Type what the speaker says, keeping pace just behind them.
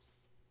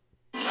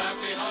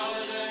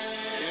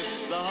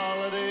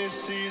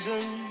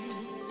season,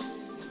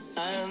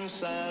 and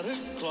Santa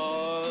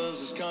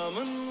Claus is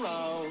coming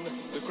round.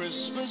 The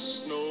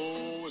Christmas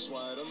snow is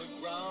white on the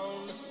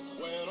ground.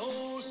 When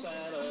old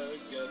Santa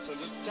gets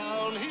into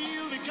town,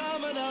 he'll be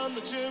coming down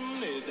the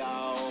chimney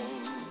down.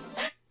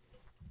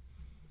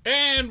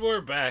 And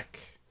we're back.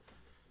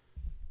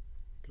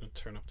 Gonna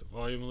turn up the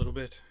volume a little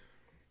bit.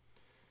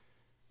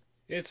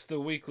 It's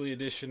the weekly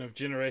edition of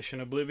Generation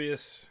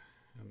Oblivious.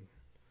 And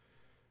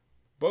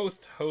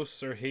both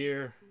hosts are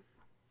here.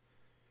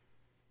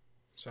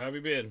 So how have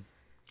you been?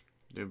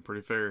 Doing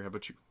pretty fair. How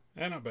about you?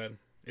 Not bad.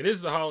 It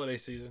is the holiday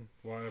season.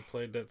 Why I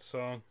played that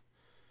song.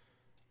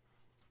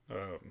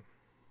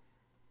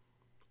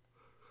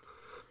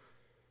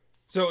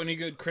 So, any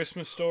good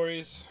Christmas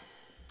stories?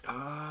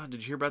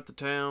 Did you hear about the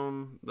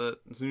town that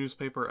the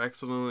newspaper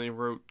accidentally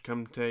wrote,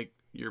 "Come take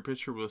your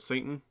picture with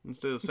Satan"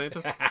 instead of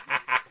Santa?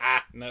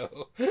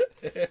 No.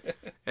 It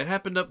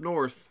happened up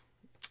north,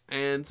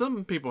 and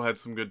some people had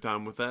some good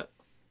time with that.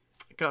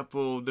 A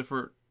couple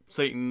different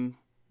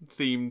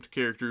Satan-themed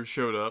characters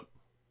showed up,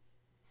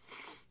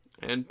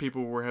 and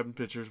people were having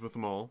pictures with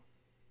them all.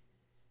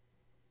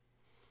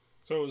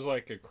 So it was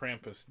like a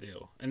Krampus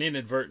deal. An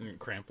inadvertent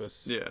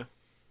Krampus. Yeah.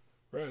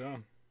 Right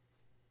on.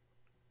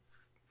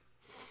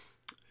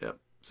 Yep.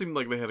 Seemed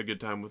like they had a good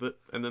time with it.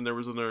 And then there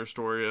was another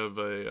story of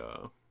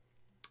a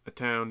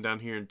town down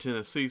here in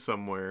Tennessee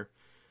somewhere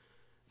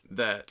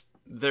that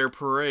their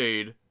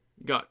parade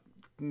got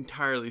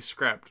entirely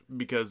scrapped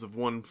because of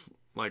one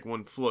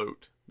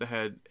float that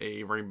had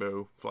a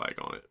rainbow flag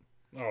on it.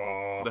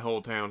 Aww. The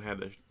whole town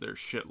had their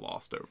shit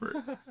lost over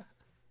it.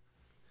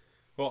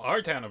 Well,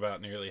 our town about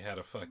nearly had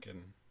a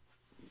fucking...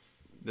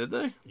 Did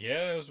they?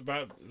 Yeah, it was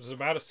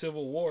about a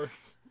civil war.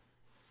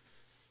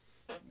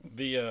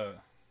 The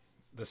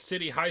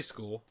city high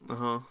school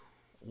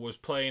was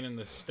playing in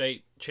the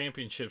state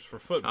championships for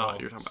football. Oh,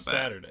 you're talking about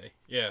Saturday.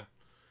 that. Yeah.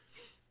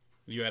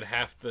 You had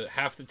half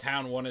the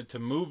town wanted to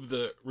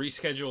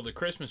reschedule the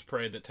Christmas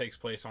parade that takes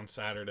place on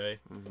Saturday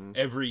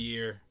every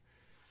year.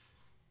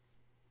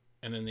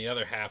 And then the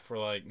other half were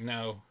like,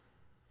 no,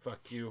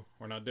 fuck you,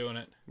 we're not doing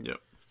it. Yep.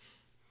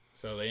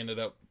 So they ended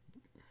up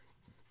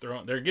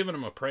they're giving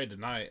them a parade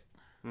tonight.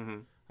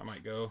 Mm-hmm. I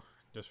might go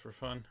just for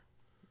fun.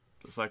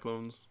 The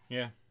Cyclones?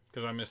 Yeah,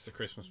 because I missed the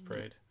Christmas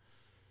parade.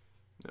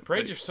 Yep,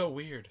 Parades are so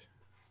weird.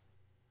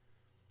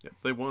 Yep,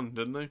 they won,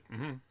 didn't they?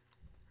 Mm-hmm.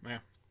 Yeah.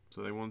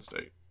 So they won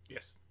state.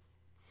 Yes.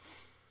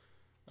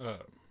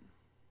 Not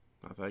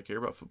that I care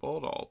about football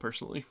at all,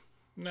 personally.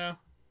 No,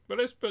 but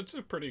it's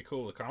a pretty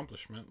cool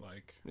accomplishment.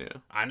 Like, yeah,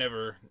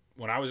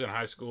 when I was in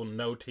high school,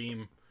 no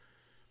team.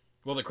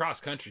 Well, the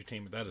cross country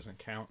team, but that doesn't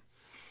count.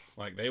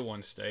 Like, they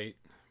won state,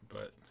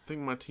 but I think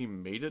my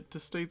team made it to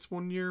states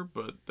one year,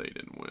 but they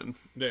didn't win.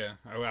 Yeah,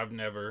 I've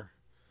never,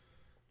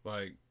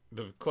 like,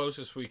 the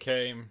closest we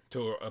came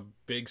to a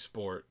big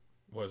sport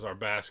was our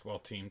basketball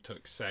team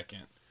took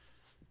second.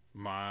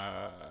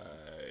 My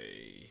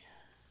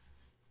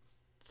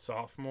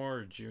sophomore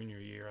or junior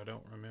year, I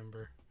don't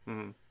remember.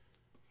 Mm-hmm.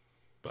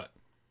 But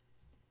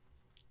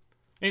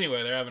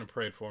anyway, they're having a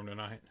parade for them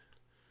tonight.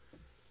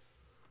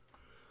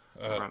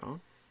 Right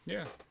on.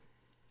 Yeah.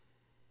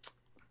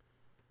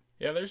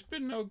 Yeah, there's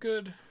been no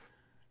good...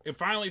 It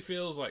finally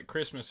feels like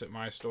Christmas at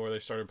my store. They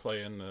started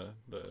playing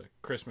the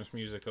Christmas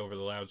music over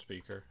the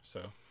loudspeaker,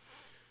 so...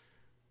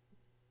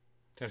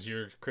 Has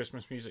your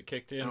Christmas music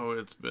kicked in? Oh,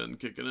 it's been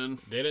kicking in.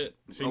 Did it?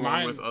 See,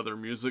 along with other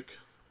music.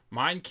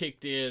 Mine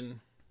kicked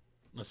in...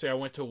 Let's see, I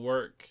went to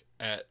work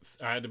I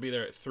had to be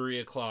there at 3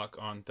 o'clock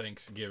on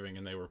Thanksgiving,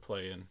 and they were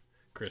playing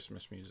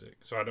Christmas music.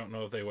 So I don't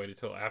know if they waited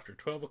till after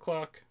 12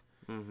 o'clock.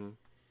 Mm-hmm.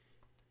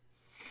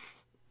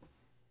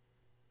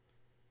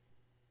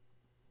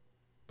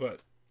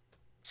 But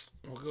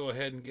we'll go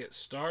ahead and get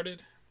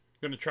started.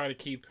 I'm going to try to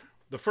keep...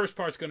 The first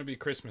part's going to be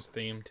Christmas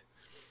themed.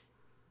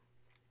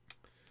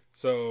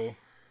 So...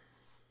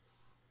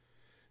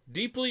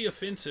 Deeply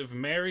offensive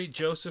Mary,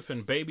 Joseph,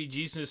 and baby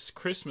Jesus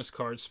Christmas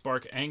cards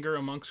spark anger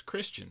amongst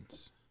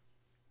Christians.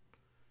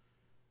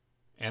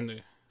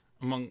 And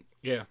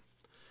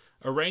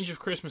a range of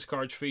Christmas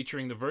cards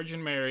featuring the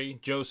Virgin Mary,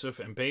 Joseph,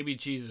 and baby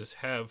Jesus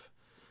have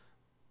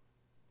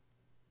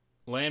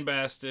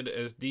lambasted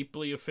as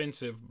deeply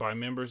offensive by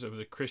members of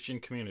the Christian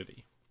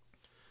community.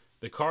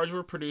 The cards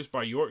were produced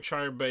by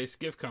Yorkshire-based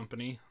gift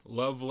company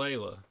Love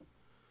Layla,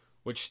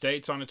 which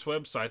states on its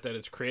website that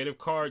its creative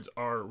cards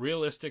are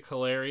realistic,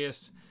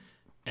 hilarious,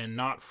 and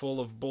not full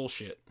of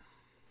bullshit.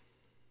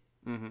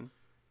 Mm-hmm.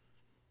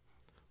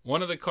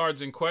 One of the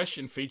cards in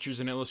question features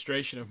an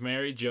illustration of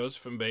Mary,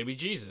 Joseph, and baby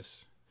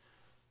Jesus.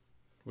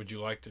 Would you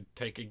like to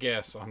take a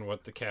guess on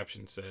what the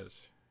caption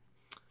says?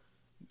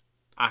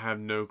 I have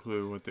no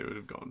clue what they would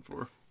have gone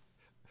for.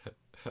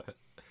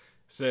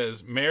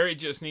 Says, Mary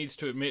just needs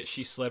to admit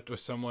she slept with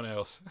someone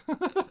else.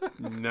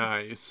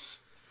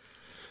 Nice.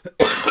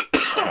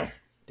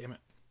 Damn it.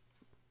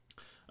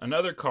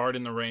 Another card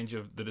in the range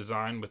of the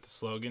design with the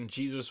slogan,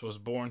 Jesus was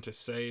born to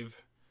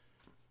save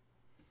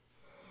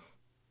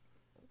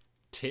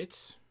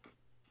tits.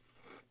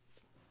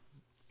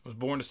 Was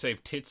born to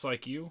save tits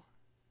like you.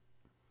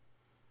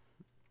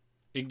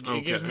 It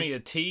Okay. gives me a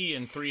T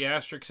and 3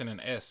 asterisks and an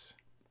S.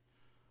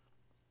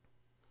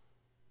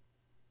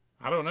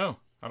 I don't know.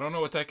 I don't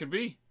know what that could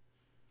be.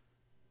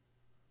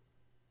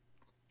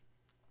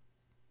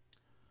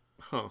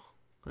 Huh.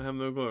 I have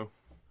no clue.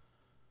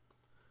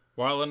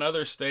 While in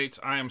other states,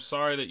 I am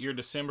sorry that your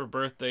December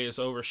birthday is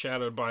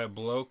overshadowed by a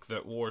bloke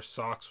that wore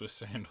socks with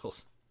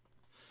sandals.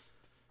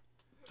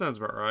 Sounds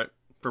about right.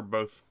 For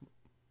both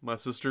my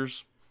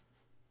sisters.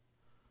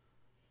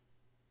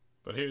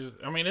 But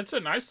it's a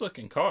nice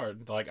looking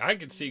card. Like, I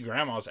could see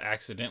grandma's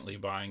accidentally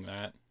buying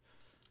that.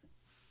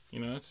 You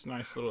know, it's a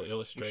nice little We should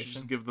illustration.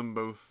 just give them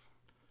both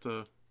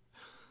to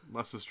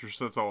my sisters.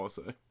 That's all I'll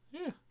say.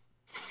 Yeah.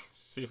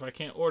 See if I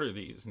can't order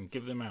these and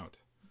give them out.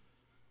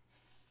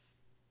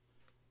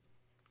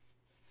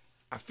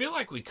 I feel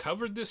like we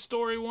covered this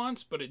story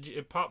once, but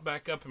it popped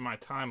back up in my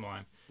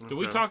timeline. Did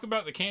we Okay. talk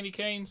about the candy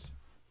canes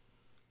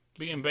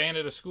being banned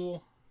at a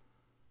school?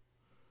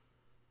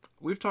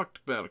 We've talked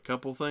about a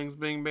couple things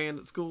being banned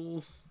at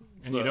schools.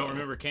 And you don't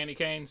remember candy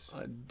canes?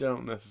 I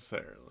don't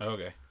necessarily.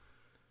 Okay.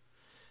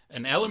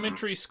 An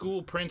elementary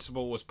school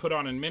principal was put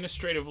on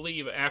administrative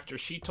leave after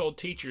she told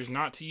teachers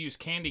not to use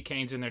candy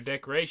canes in their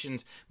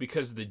decorations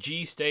because the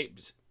G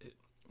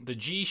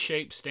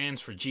shape stands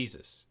for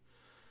Jesus.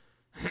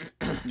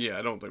 Yeah,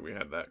 I don't think we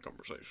had that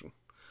conversation.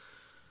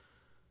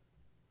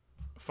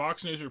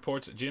 Fox News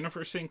reports that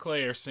Jennifer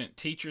Sinclair sent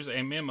teachers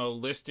a memo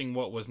listing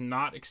what was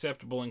not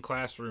acceptable in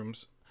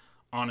classrooms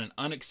on an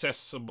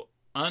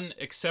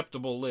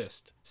unacceptable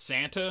list: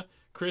 Santa,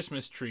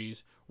 Christmas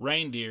trees,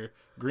 reindeer,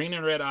 green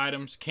and red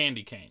items,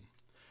 candy cane.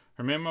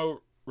 Her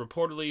memo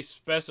reportedly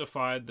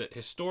specified that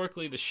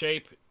historically the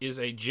shape is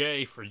a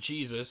J for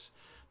Jesus,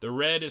 the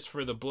red is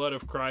for the blood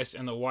of Christ,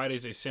 and the white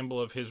is a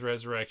symbol of his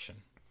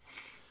resurrection.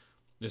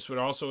 This would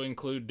also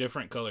include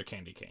different color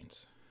candy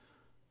canes.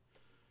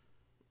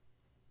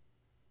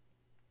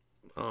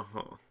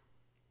 Uh-huh.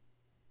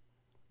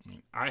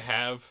 I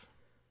have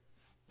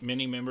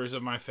many members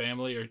of my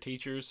family are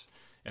teachers,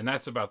 and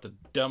that's about the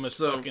dumbest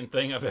fucking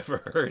thing I've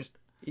ever heard.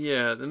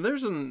 Yeah, and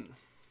there's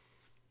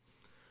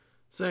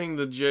saying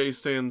the J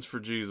stands for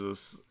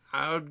Jesus.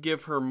 I would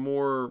give her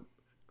more,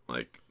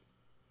 like,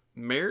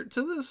 merit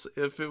to this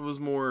if it was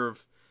more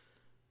of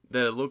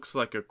that it looks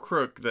like a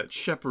crook that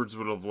shepherds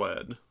would have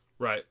led.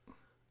 Right.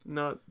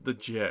 Not the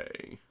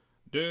J.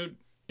 Dude,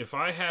 if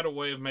I had a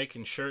way of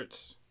making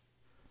shirts,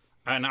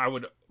 and I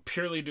would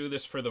purely do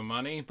this for the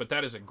money, but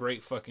that is a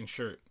great fucking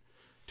shirt.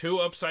 2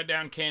 upside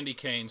down candy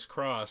canes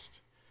crossed,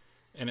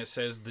 and it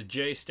says the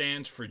J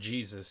stands for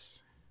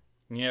Jesus.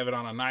 And you have it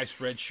on a nice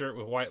red shirt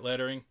with white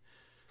lettering.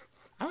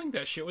 I think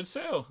that shit would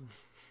sell.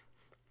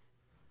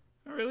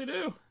 I really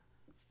do.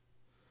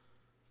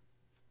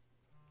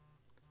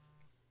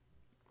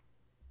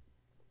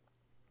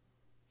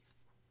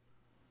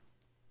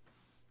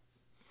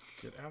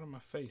 Get out of my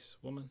face,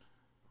 woman.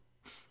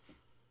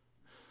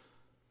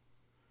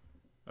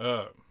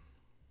 I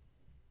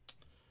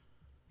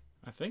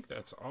think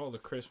that's all the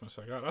Christmas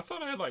I got. I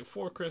thought I had like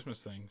 4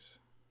 Christmas things.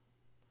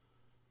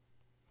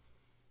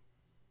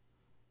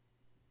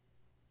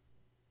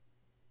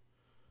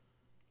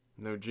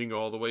 No Jingle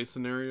All the Way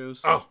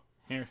scenarios. Oh,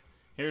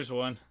 here's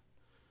one.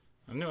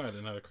 I knew I had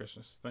another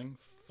Christmas thing.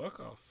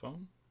 Fuck off,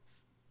 phone.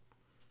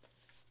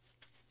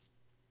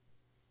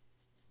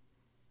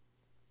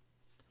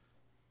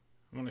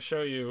 I'm going to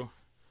show you.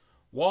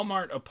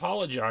 Walmart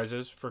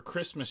apologizes for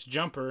Christmas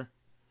jumper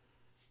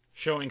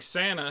showing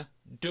Santa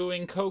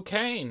doing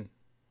cocaine.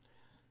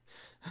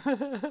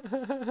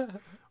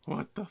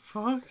 What the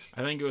fuck?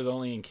 I think it was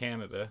only in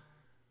Canada.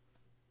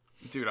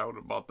 Dude, I would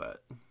have bought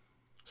that.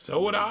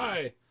 So would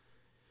I.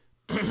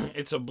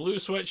 It's a blue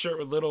sweatshirt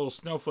with little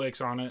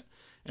snowflakes on it,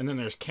 and then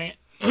there's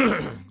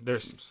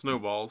there's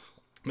Snowballs.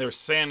 there's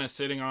Santa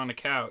sitting on a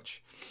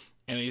couch,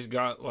 and he's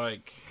got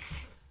like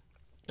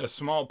a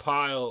small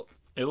pile.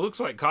 It looks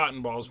like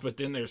cotton balls, but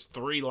then there's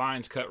 3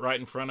 lines cut right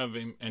in front of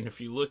him, and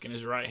if you look in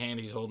his right hand,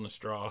 he's holding a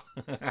straw.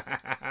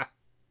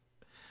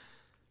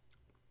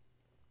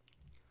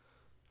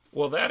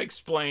 Well, that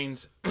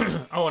explains...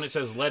 Oh, and it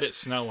says, let it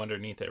snow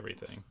underneath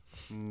everything.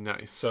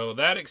 Nice. So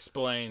that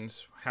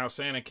explains how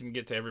Santa can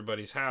get to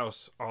everybody's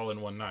house all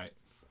in one night.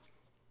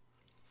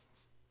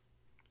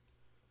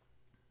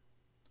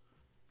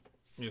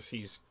 Yes,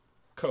 he's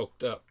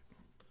coked up.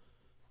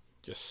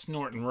 Just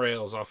snorting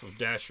rails off of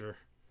Dasher.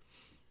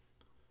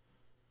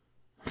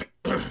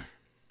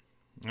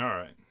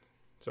 Alright.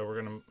 So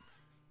we're gonna...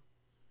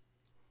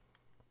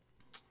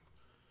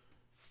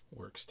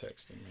 Work's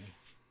texting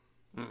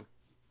me.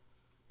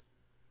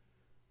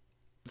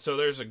 So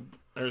there's a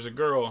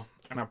girl,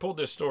 and I pulled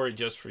this story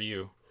just for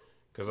you,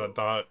 because I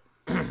thought...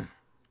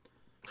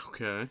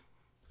 Okay.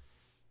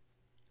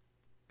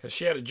 Because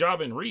she had a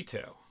job in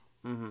retail.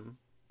 Mm-hmm.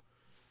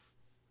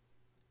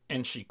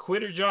 And she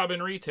quit her job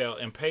in retail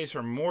and pays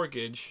her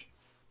mortgage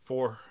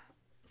for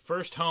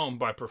first home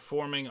by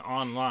performing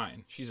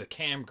online. She's a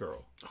cam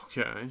girl.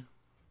 Okay.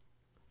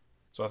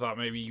 So I thought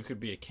maybe you could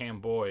be a cam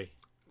boy.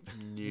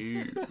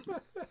 No.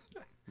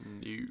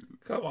 No.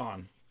 Come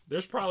on.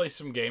 There's probably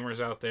some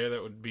gamers out there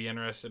that would be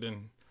interested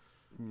in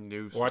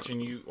No, watching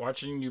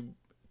you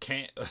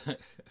can't.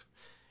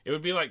 It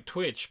would be like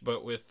Twitch,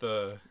 but with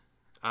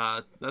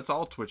that's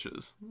all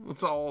Twitches.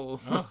 That's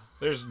all. oh,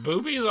 there's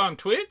boobies on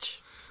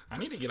Twitch. I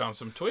need to get on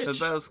some Twitch. That's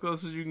about as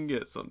close as you can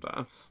get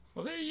sometimes.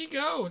 Well, there you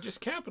go.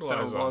 Just That's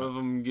capitalize how a lot on of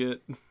them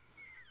get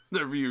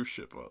their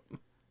viewership up.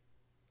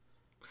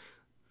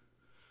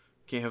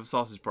 Can't have a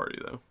sausage party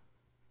though.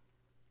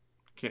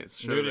 Can't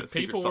show Dude, that if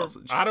secret people were,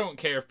 sausage. I don't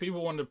care if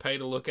people wanted to pay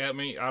to look at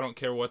me. I don't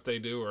care what they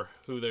do or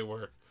who they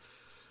were.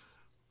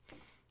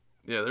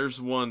 Yeah, there's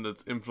one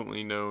that's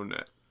infinitely known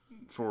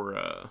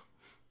for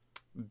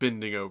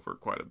bending over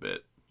quite a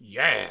bit.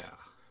 Yeah.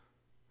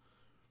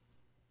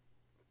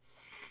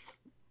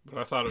 But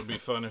I thought it would be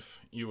fun if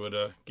you would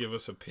give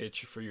us a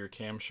pitch for your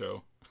cam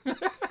show.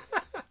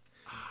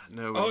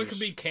 No. Oh, it could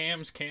be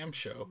Cam's cam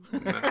show.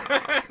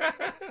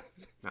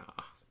 Nah.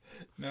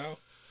 No.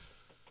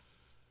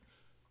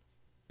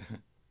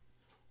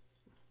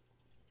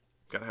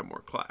 Gotta have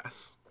more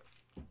class.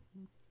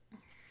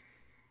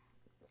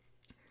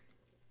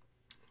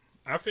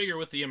 I figure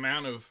with the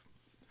amount of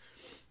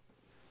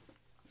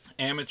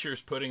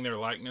amateurs putting their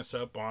likeness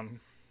up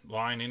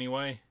online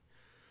anyway,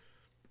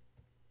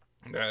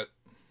 that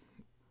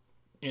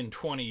in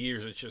 20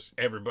 years, it's just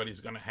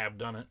everybody's going to have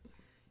done it.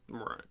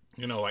 Right.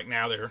 You know, like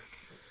now they're,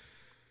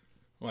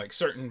 like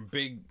certain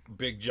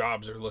big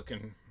jobs are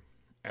looking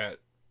at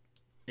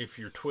if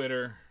your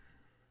Twitter,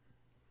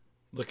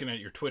 looking at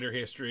your Twitter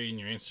history and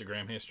your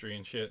Instagram history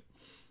and shit.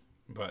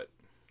 But,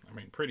 I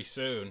mean, pretty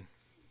soon,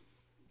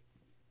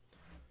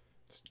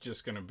 it's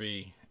just going to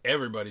be,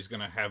 everybody's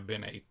going to have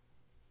been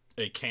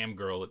a cam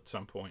girl at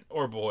some point.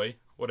 Or boy,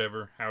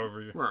 whatever,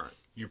 however Right.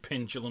 your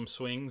pendulum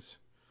swings.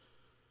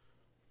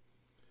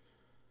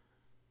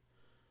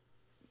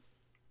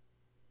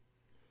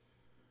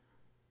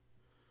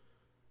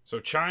 So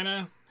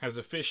China has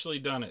officially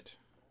done it.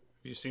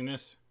 Have you seen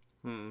this?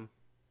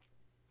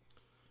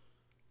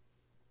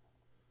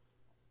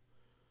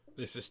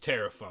 This is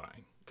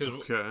terrifying. Because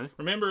Okay.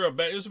 remember,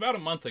 it was about a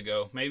month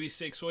ago, maybe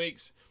 6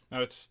 weeks.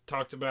 Now it's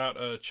talked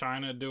about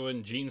China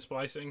doing gene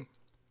splicing.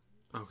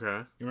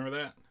 Okay. You remember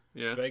that?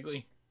 Yeah.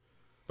 Vaguely.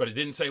 But it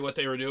didn't say what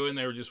they were doing.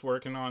 They were just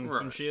working on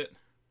some Right. shit.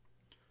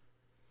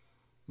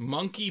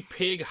 Monkey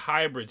pig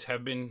hybrids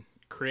have been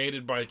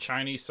created by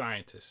Chinese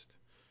scientists.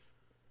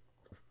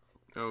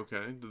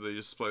 Okay. Did they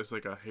just splice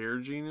like a hair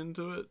gene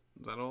into it?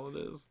 Is that all it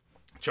is?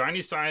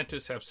 Chinese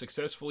scientists have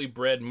successfully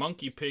bred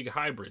monkey pig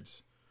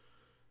hybrids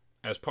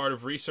as part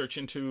of research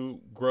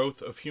into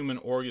growth of human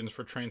organs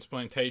for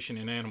transplantation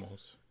in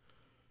animals.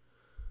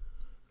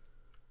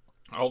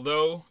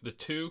 Although the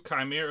two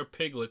chimera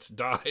piglets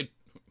died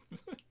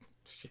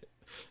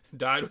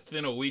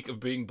within a week of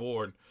being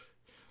born.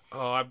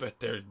 Oh, I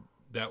bet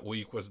that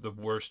week was the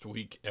worst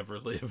week ever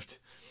lived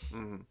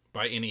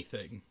by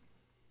anything.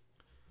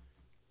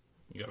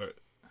 It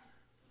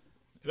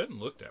doesn't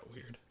look that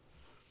weird.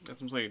 That's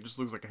what I'm saying. It just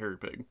looks like a hairy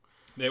pig.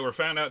 They were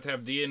found out to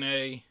have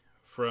DNA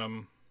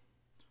from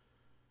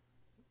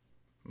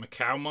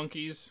Macau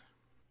monkeys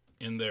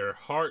in their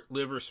heart,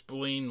 liver,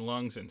 spleen,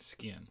 lungs, and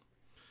skin.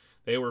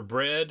 They were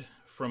bred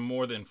from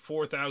more than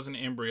 4,000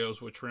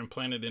 embryos, which were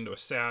implanted into a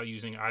sow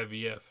using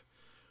IVF.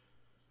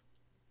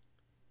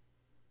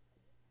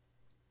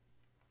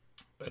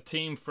 A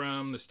team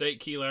from the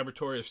State Key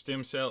Laboratory of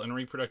Stem Cell and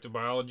Reproductive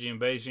Biology in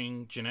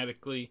Beijing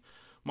genetically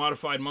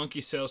modified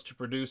monkey cells to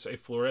produce a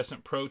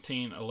fluorescent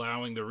protein,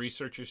 allowing the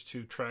researchers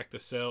to track the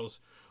cells.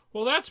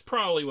 Well, that's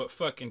probably what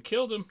fucking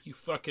killed them, you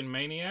fucking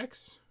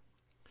maniacs.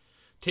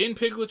 10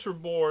 piglets were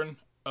born,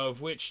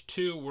 of which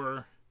 2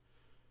 were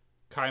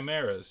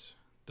chimeras.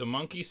 The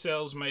monkey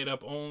cells made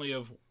up only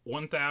of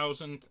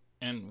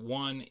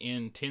 1,001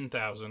 in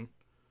 10,000.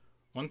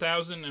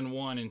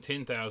 1,001 in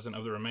 10,000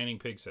 of the remaining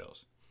pig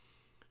cells.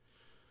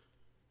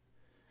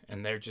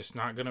 And they're just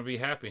not going to be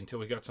happy until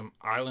we got some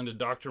Island of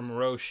Dr.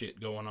 Moreau shit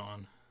going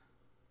on.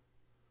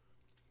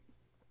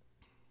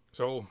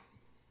 So,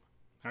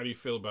 how do you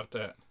feel about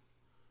that?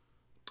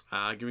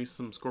 Give me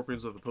some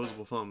scorpions with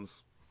opposable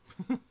thumbs.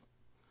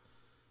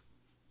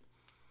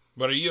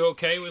 But are you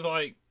okay with,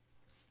 like,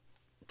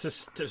 to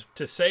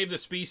save the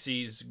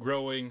species,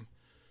 growing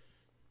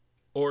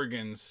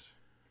organs?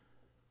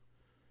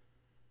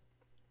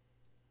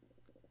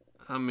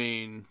 I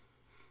mean,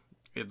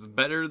 it's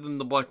better than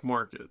the black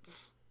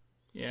markets.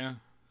 Yeah.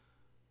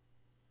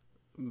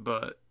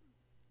 But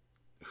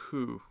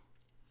who?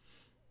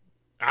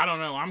 I don't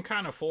know. I'm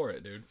kind of for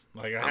it, dude.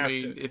 Like, I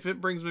mean, if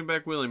it brings me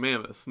back woolly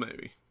mammoths,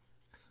 maybe.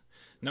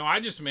 No, I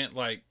just meant,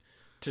 like,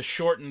 to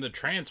shorten the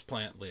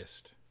transplant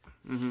list.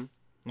 Mm-hmm.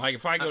 Like,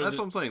 if I go that's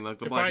what I'm saying, like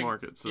the black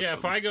market system. Yeah,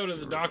 if I go to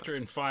the doctor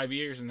in 5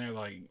 years and they're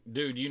like,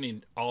 dude, you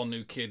need all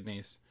new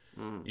kidneys,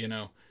 you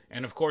know?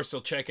 And, of course,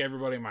 they'll check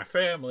everybody in my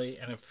family,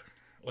 and if,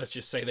 let's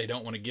just say they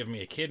don't want to give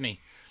me a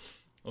kidney,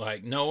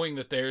 like, knowing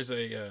that there's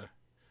a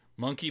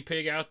monkey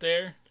pig out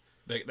there,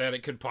 that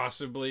it could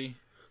possibly,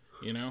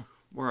 you know?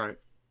 Right.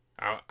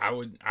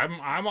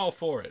 I'm all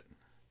for it.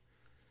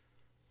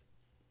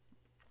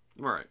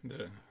 Right.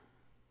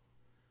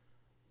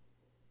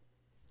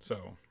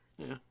 So.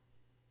 Yeah.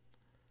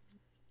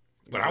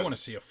 But I want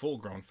to see a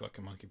full-grown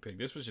fucking monkey pig.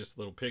 This was just a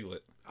little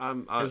piglet.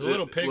 It was a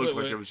little piglet.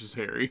 Looked like it was just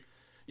hairy.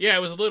 Yeah,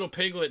 it was a little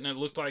piglet, and it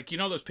looked like, you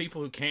know those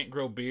people who can't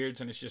grow beards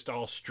and it's just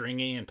all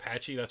stringy and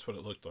patchy? That's what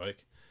it looked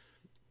like.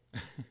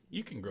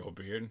 You can grow a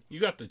beard. You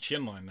got the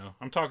chin line, though.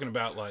 I'm talking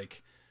about,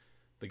 like,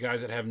 the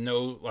guys that have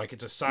no, like,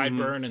 it's a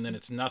sideburn and then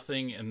it's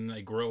nothing and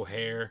they grow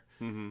hair.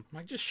 I'm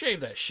like, just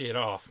shave that shit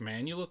off,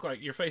 man. You look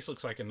like, your face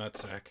looks like a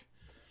nutsack.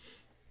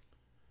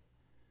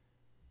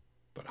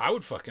 But I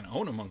would fucking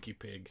own a monkey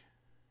pig.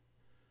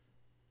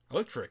 I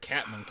looked for a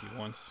cat monkey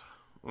once.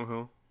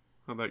 Uh-huh.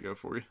 How'd that go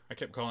for you? I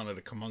kept calling it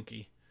a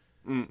camonkey.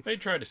 They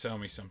tried to sell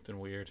me something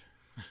weird.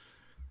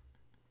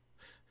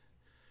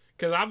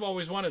 Because I've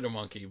always wanted a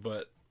monkey,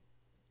 but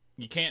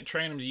you can't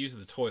train them to use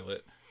the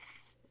toilet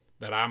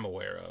that I'm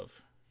aware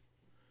of.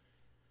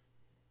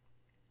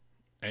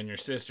 And your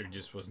sister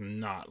just was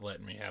not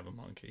letting me have a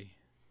monkey.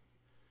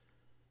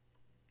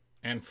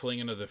 And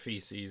flinging of the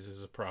feces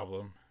is a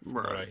problem, from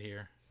what I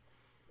hear.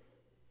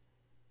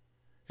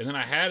 And then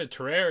I had a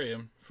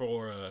terrarium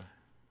for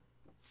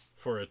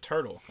a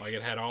turtle. Like,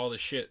 it had all the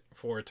shit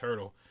for a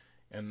turtle.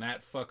 And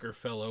that fucker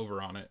fell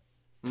over on it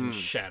and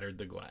shattered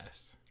the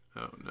glass.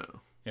 Oh,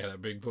 no. Yeah,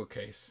 that big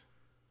bookcase.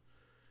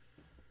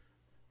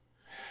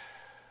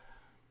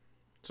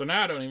 So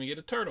now I don't even get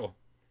a turtle.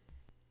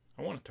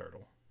 I want a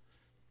turtle.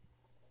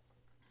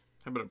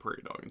 How about a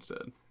prairie dog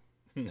instead?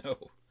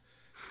 No.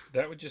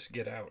 That would just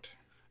get out.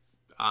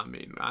 I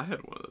mean, I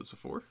had one of those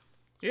before.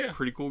 Yeah.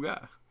 Pretty cool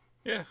guy.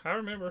 Yeah, I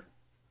remember.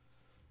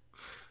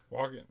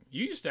 Walking.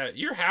 You used to.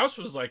 Your house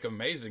was like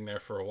amazing there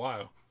for a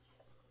while.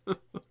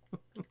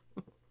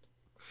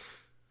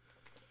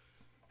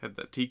 Had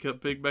that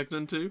teacup pig back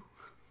then too.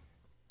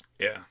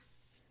 Yeah,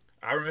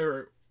 I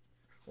remember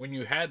when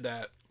you had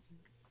that.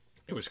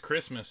 It was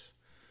Christmas,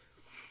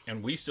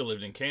 and we still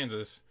lived in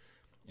Kansas.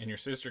 And your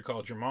sister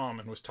called your mom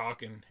and was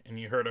talking, and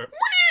you heard a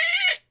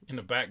in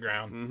the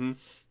background.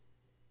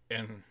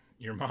 And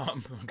your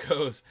mom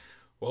goes,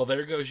 "Well,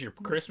 there goes your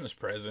Christmas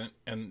present,"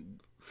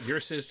 and your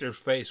sister's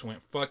face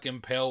went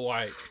fucking pale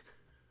white.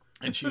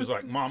 And she was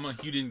like, "Mama,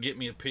 you didn't get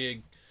me a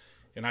pig."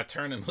 And I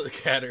turned and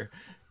looked at her,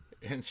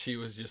 and she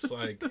was just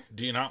like,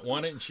 "Do you not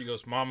want it?" And she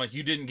goes, "Mama,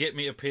 you didn't get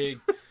me a pig."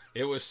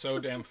 It was so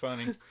damn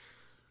funny.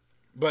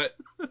 But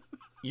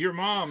your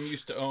mom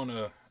used to own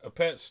a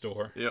pet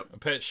store, a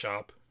pet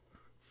shop.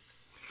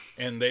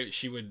 And it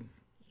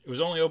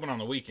was only open on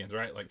the weekends,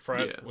 right? Like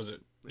Friday, was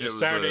it? Just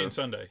Saturday and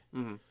Sunday.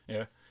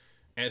 Yeah.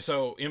 And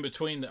so in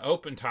between the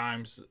open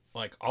times,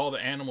 like all the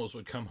animals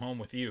would come home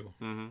with you.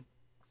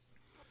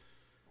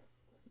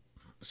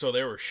 So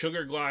there were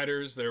sugar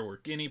gliders, there were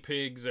guinea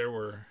pigs, there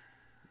were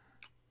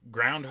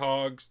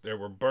groundhogs, there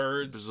were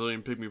birds.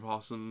 Brazilian pygmy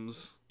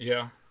possums.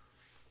 Yeah.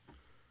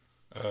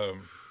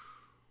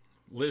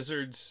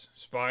 Lizards,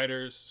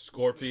 spiders,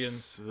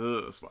 scorpions.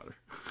 Spider.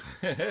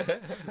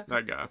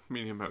 That guy.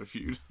 Me and him had a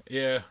feud.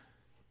 Yeah.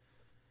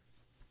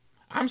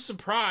 I'm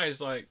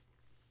surprised, like,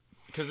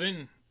 because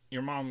then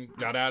your mom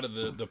got out of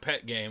the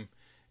pet game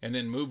and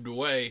then moved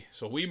away,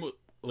 so we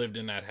lived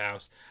in that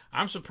house.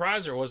 I'm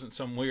surprised there wasn't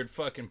some weird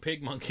fucking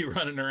pig monkey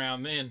running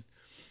around then.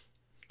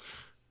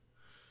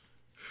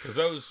 Because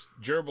those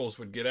gerbils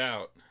would get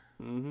out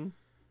and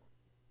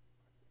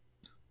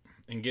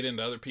get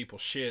into other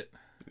people's shit.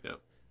 Yep.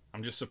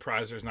 I'm just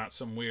surprised there's not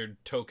some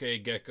weird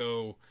tokay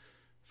gecko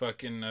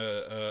fucking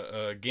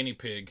guinea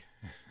pig.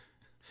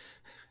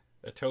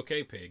 A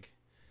tokay pig.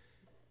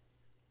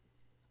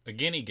 A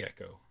guinea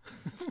gecko.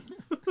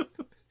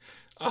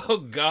 Oh,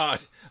 God.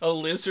 A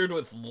lizard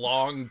with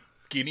long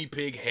guinea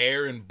pig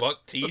hair and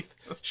buck teeth?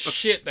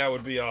 Shit, that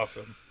would be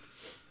awesome.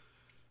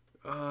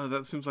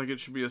 That seems like it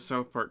should be a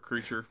South Park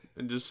creature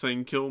and just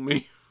saying, "Kill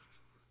me."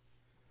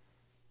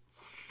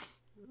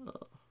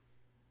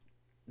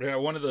 Yeah,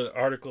 one of the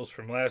articles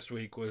from last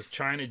week was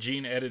China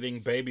gene editing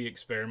baby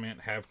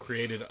experiment have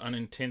created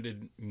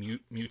unintended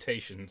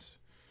mutations.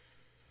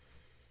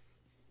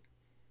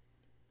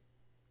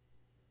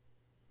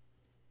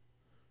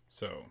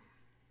 So,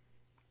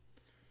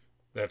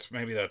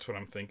 maybe that's what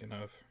I'm thinking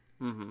of.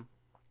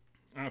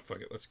 Oh,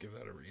 fuck it. Let's give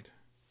that a read.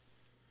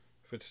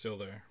 If it's still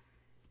there.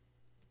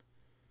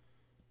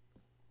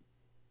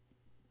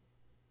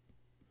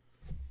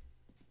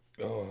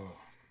 Oh.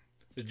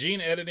 The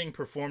gene editing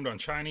performed on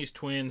Chinese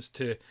twins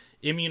to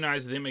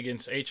immunize them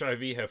against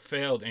HIV have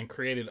failed and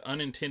created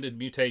unintended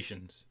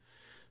mutations.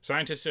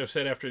 Scientists have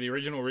said after the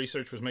original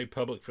research was made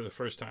public for the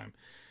first time.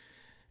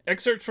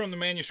 Excerpts from the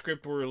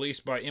manuscript were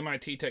released by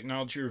MIT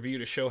Technology Review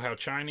to show how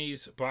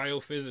Chinese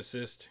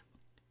biophysicist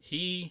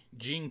He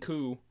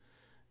Jingku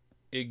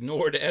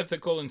ignored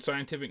ethical and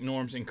scientific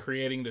norms in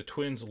creating the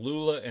twins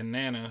Lula and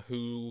Nana,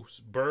 whose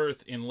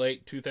birth in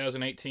late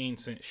 2018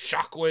 sent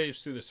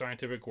shockwaves through the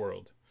scientific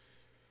world.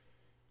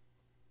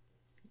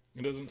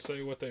 It doesn't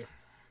say what they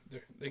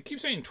keep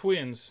saying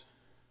twins.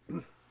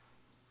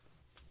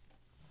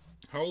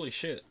 Holy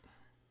shit.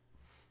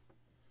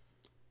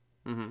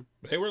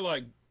 They were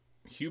like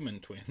human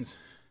twins.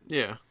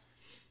 Yeah.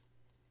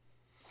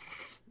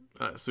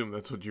 I assume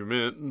that's what you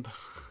meant.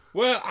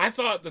 Well, I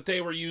thought that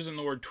they were using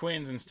the word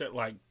twins instead,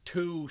 like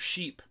two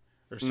sheep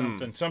or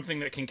something. Something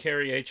that can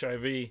carry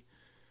HIV.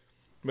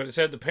 But it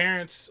said the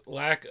parents'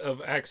 lack of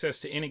access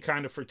to any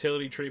kind of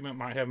fertility treatment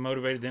might have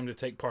motivated them to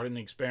take part in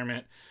the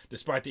experiment,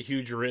 despite the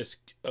huge risk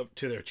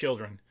to their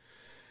children.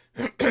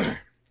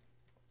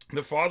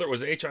 The father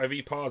was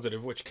HIV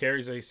positive, which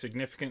carries a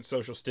significant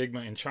social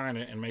stigma in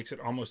China and makes it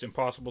almost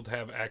impossible to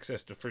have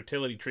access to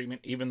fertility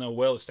treatment, even though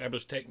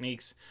well-established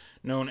techniques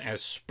known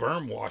as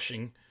sperm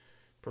washing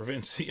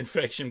prevents the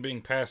infection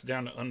being passed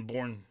down to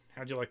unborn.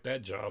 How'd you like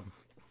that job?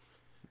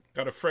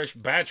 Got a fresh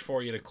batch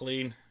for you to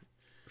clean.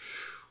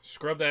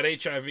 Scrub that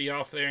HIV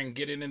off there and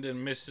get it into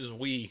Mrs.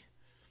 Wee.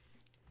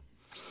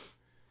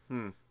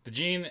 The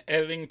gene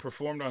editing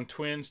performed on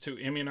twins to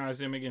immunize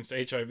them against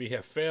HIV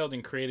have failed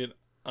and created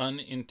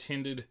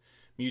unintended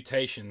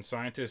mutations,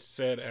 scientists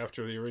said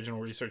after the original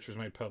research was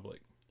made public.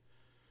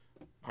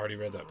 Already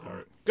read that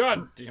part.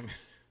 God damn it.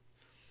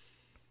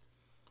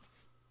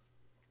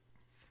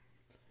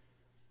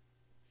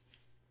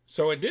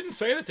 So it didn't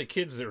say that the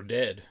kids are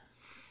dead.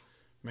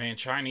 Man,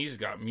 Chinese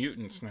got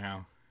mutants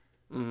now.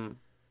 Mm-hmm.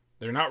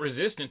 They're not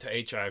resistant to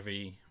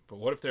HIV, but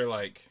what if they're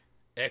like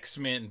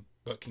X-Men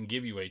but can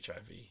give you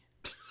HIV?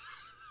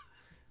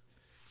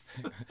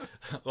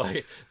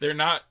 Like they're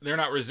not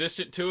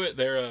resistant to it.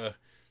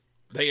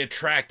 They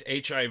attract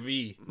HIV.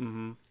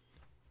 Mm-hmm.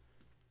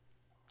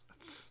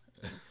 That's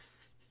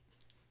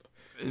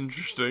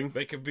interesting.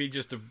 They could be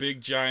just a big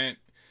giant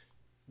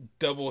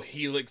double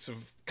helix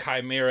of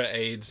chimera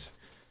AIDS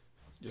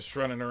just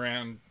running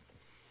around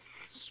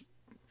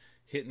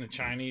hitting the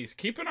Chinese.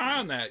 Keep an eye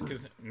on that, because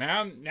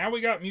now we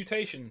got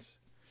mutations.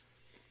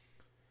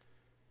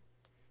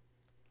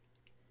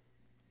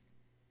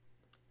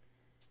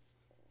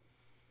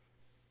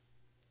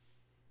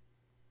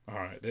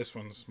 Alright, this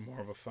one's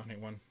more of a funny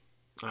one.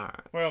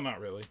 Alright. Well,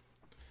 not really.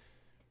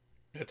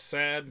 It's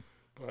sad,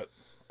 but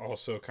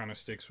also kind of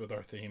sticks with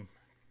our theme.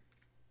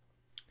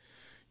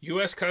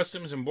 U.S.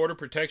 Customs and Border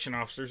Protection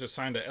officers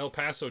assigned to El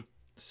Paso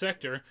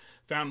sector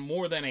found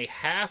more than a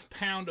half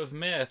pound of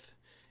meth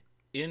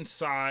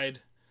inside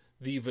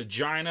the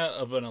vagina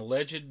of an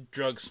alleged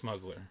drug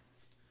smuggler.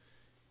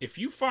 If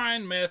you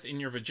find meth in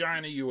your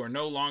vagina, you are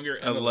no longer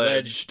an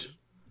alleged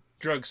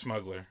drug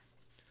smuggler.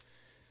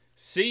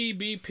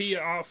 CBP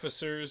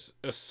officers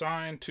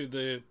assigned to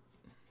the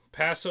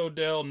Paso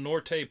del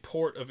Norte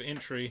port of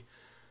entry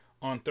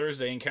on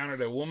Thursday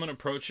encountered a woman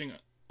approaching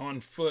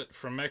on foot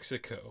from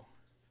Mexico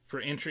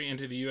for entry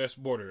into the U.S.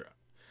 border.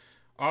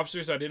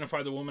 Officers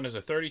identified the woman as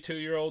a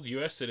 32-year-old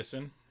U.S.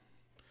 citizen.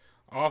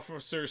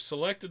 Officers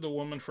selected the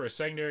woman for a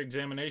secondary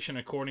examination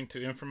according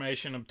to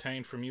information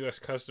obtained from U.S.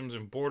 Customs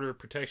and Border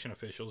Protection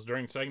officials.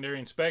 During secondary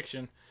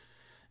inspection,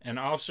 an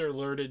officer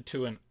alerted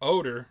to an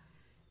odor.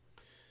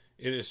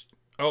 It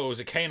was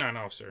a canine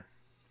officer.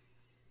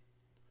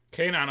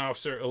 Canine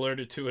officer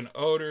alerted to an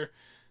odor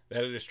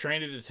that it is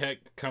trained to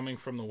detect coming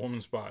from the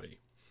woman's body.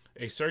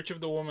 A search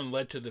of the woman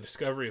led to the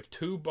discovery of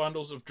 2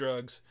 bundles of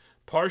drugs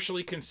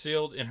partially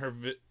concealed in her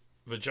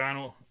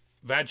vaginal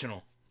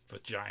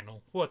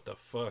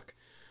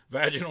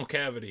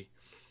cavity.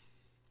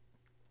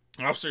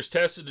 Officers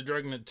tested the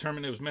drug and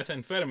determined it was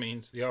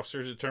methamphetamines. The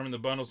officers determined the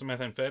bundles of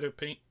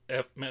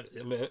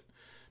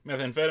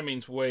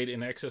methamphetamines weighed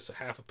in excess of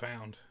half a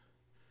pound.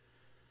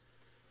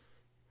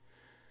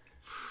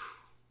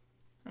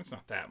 That's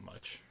not that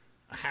much.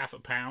 A half a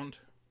pound?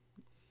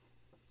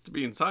 To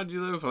be inside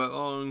you, though, for that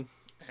long?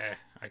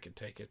 I could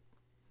take it.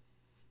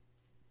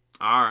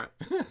 Alright.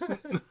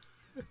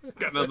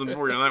 Got nothing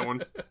for you on that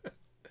one.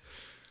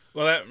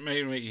 Well, that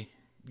made me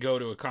go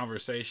to a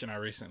conversation I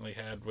recently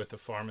had with a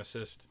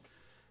pharmacist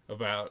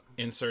about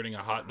inserting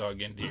a hot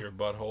dog into your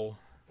butthole.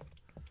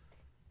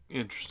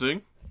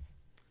 Interesting.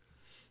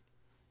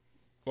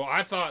 Well,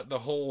 I thought the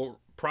whole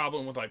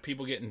problem with like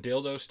people getting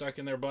dildos stuck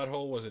in their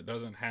butthole was it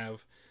doesn't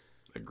have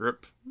a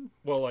grip.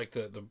 Well, like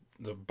the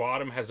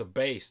bottom has a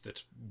base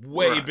that's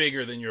way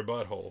bigger than your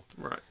butthole.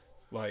 Right.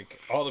 Like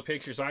all the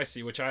pictures I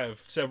see, which I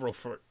have several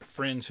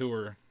friends who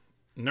are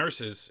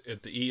nurses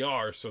at the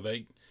ER, so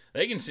they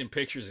can send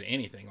pictures of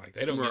anything. Like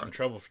they don't get in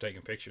trouble for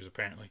taking pictures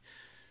apparently.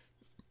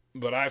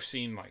 But I've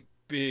seen like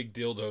big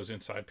dildos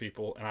inside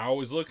people, and I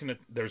always looking at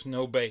there's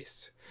no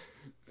base,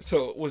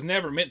 so it was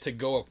never meant to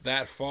go up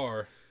that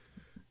far.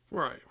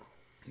 Right.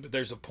 But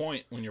there's a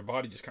point when your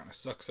body just kind of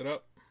sucks it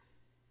up.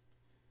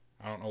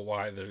 I don't know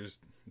why there's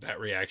that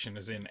reaction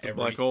is in every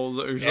black holes.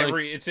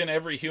 It's in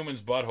every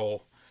human's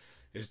butthole.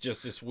 It's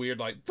just this weird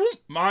like boom,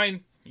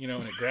 mine,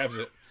 and it grabs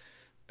it.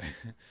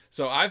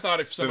 So I thought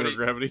if somebody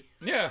center of gravity.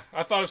 Yeah,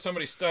 I thought if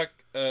somebody stuck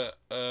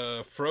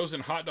a frozen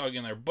hot dog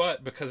in their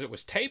butt because it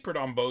was tapered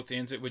on both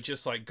ends, it would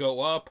just like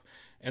go up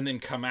and then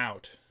come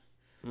out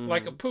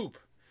like a poop.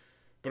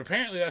 But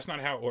apparently that's not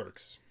how it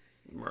works.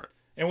 Right.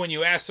 And when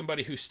you ask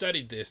somebody who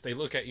studied this, they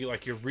look at you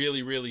like you're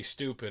really, really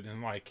stupid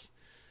and like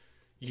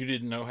you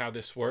didn't know how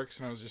this works.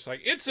 And I was just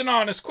like, it's an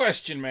honest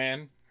question,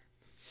 man.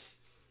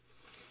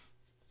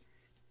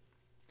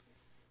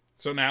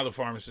 So now the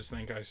pharmacists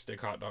think I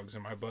stick hot dogs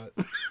in my butt.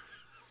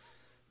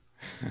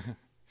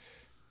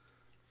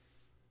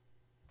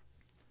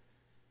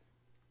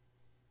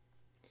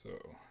 So,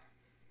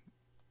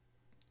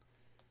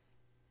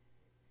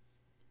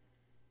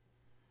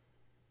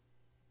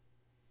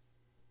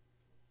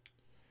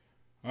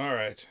 all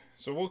right.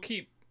 So we'll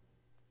keep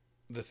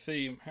the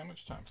theme. How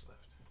much time's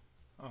left?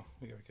 Oh,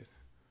 we got to get.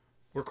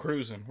 We're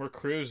cruising. We're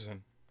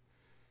cruising.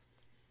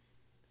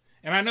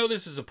 And I know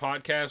this is a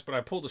podcast, but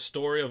I pulled a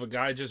story of a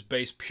guy just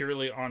based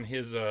purely on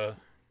his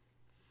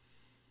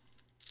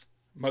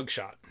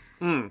mugshot.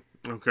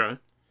 Okay.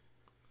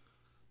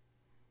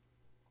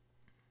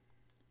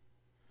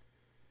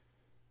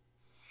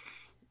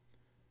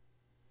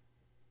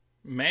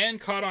 Man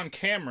caught on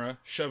camera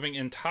shoving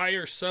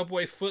entire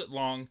Subway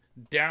footlong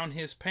down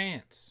his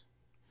pants.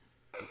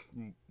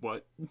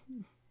 What?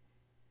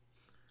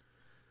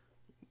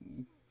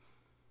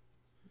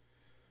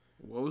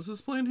 What was this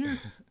plan here?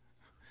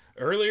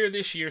 Earlier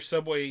this year,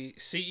 Subway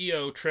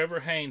CEO Trevor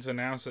Haynes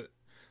announced that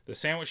the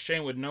sandwich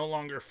chain would no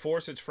longer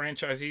force its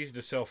franchisees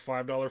to sell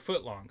 $5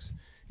 footlongs.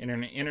 In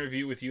an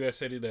interview with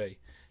USA Today,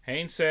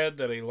 Haynes said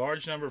that a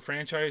large number of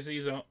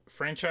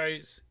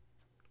franchise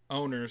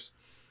owners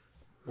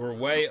were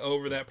way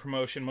over that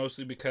promotion,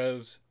 mostly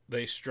because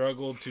they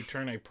struggled to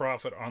turn a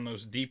profit on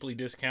those deeply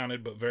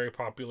discounted but very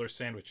popular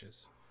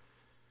sandwiches.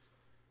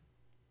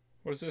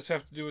 What does this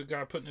have to do with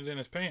God putting it in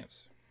his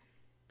pants?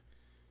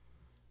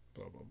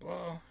 Blah, blah,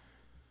 blah.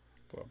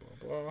 Blah,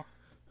 blah, blah.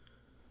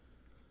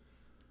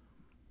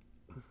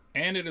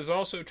 And it is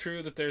also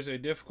true that there's a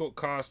difficult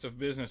cost of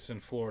business in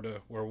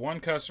Florida, where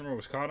one customer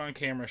was caught on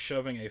camera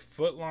shoving a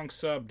foot-long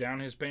sub down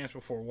his pants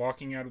before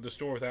walking out of the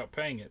store without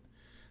paying it.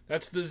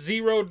 That's the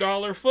 $0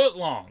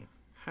 footlong.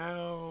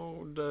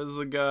 How does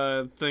a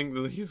guy think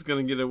that he's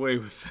going to get away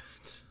with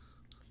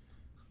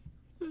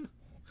that?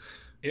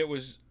 It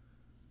was...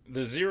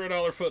 The $0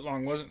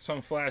 footlong wasn't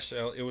some flash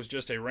sale. It was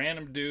just a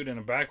random dude in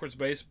a backwards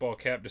baseball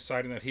cap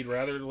deciding that he'd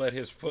rather let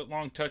his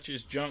footlong touch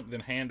his junk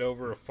than hand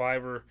over a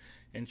 $5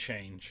 and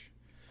change.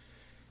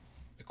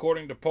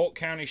 According to Polk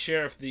County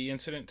Sheriff, the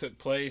incident took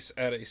place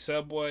at a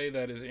Subway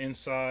that is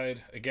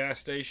inside a gas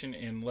station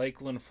in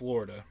Lakeland,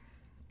 Florida.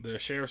 The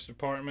Sheriff's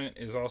Department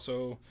is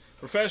also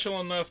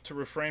professional enough to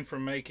refrain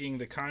from making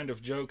the kind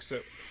of jokes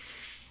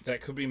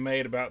that could be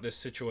made about this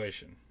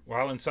situation.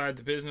 While inside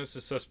the business,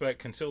 the suspect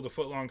concealed a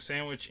footlong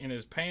sandwich in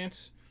his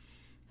pants.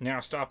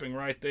 Now, stopping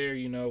right there,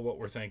 you know what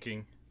we're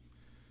thinking.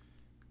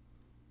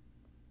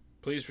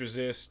 Please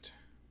resist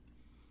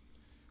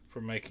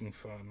from making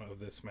fun of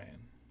this man.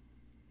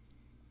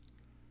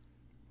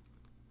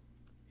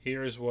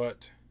 Here is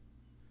what...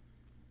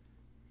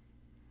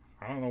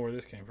 I don't know where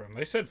this came from.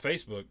 They said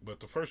Facebook, but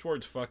the first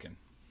word's fucking.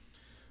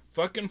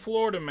 Fucking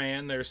Florida,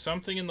 man. There's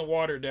something in the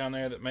water down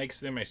there that makes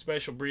them a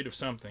special breed of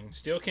something.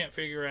 Still can't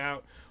figure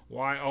out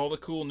why all the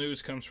cool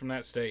news comes from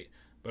that state,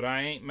 but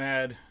I ain't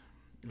mad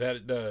that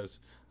it does.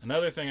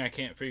 Another thing I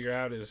can't figure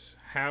out is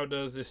how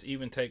does this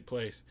even take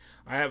place?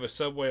 I have a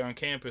Subway on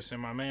campus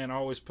and my man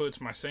always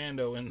puts my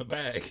Sando in the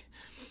bag,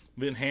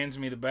 then hands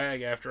me the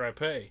bag after I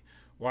pay.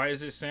 Why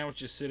is this sandwich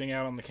just sitting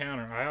out on the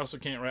counter? I also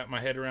can't wrap my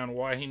head around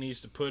why he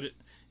needs to put it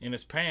in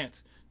his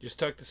pants. Just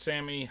tuck the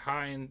Sammy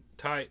high and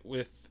tight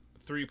with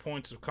 3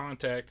 points of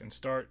contact and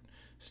start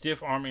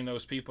stiff arming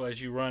those people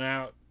as you run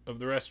out of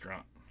the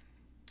restaurant.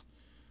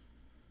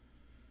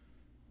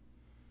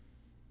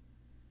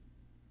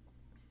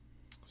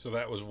 So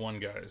that was one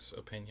guy's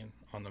opinion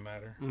on the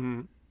matter.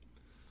 Mm-hmm.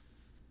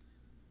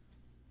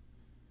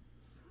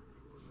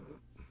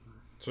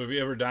 So have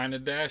you ever dined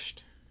and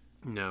dashed?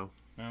 No.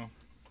 No.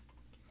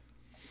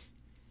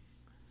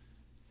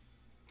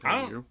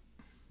 Have you?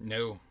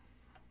 No.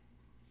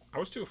 I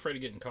was too afraid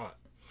of getting caught.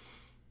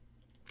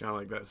 Kind of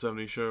like that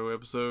 70s Show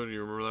episode.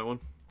 You remember that one?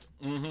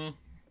 Mm-hmm.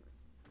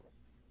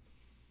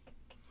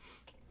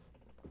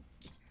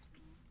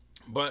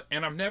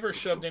 And I've never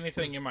shoved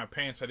anything in my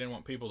pants I didn't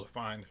want people to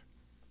find.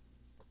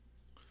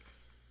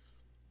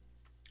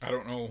 I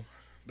don't know.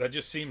 That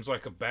just seems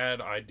like a bad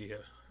idea.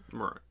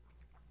 Right.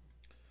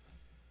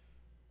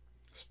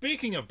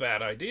 Speaking of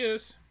bad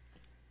ideas,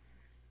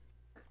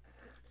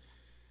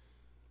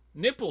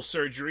 nipple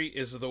surgery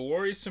is the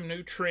worrisome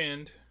new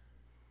trend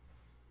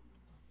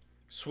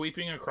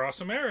sweeping across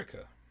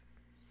America.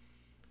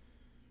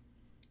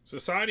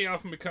 Society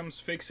often becomes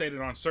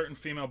fixated on certain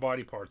female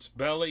body parts.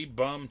 Belly,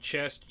 bum,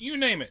 chest, you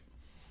name it.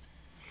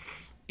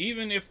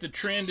 Even if the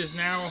trend is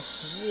now...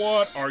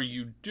 What are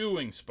you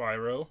doing,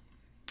 Spyro?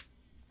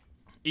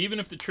 Even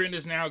if the trend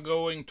is now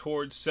going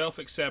towards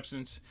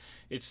self-acceptance,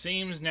 it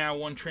seems now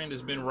one trend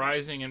has been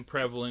rising in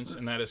prevalence,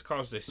 and that has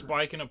caused a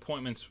spike in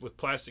appointments with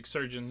plastic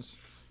surgeons.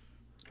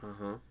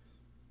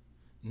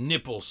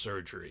 Nipple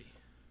surgery.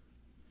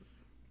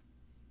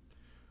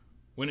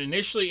 When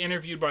initially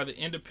interviewed by The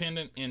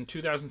Independent in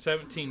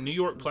 2017, New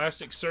York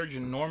plastic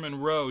surgeon Norman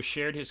Rowe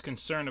shared his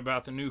concern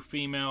about the new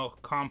female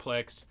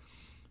complex.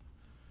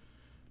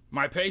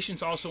 My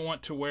patients also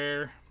want to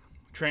wear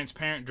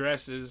transparent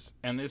dresses,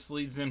 and this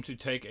leads them to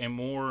take a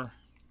more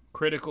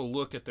critical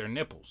look at their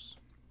nipples.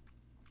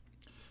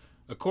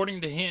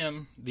 According to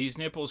him, these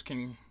nipples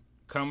can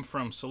come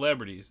from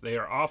celebrities. They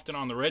are often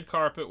on the red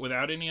carpet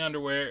without any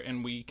underwear,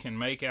 and we can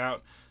make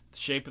out the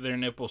shape of their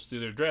nipples through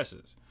their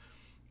dresses.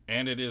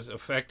 And it is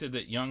affected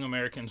that young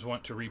Americans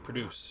want to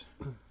reproduce.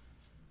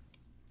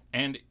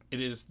 And it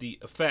is the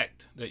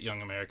effect that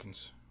young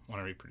Americans want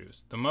to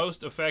reproduce. The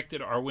most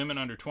affected are women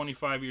under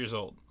 25 years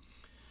old.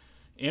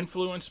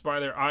 Influenced by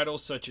their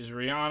idols such as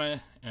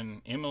Rihanna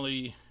and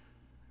Emily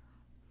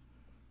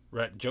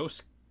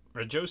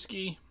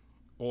Ratajkowski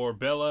or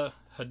Bella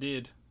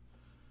Hadid,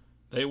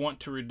 they want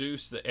to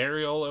reduce the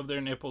areola of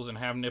their nipples and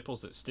have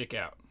nipples that stick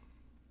out.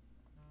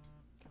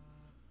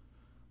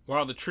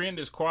 While the trend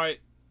is quite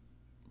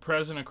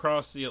present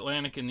across the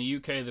Atlantic in the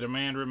UK, the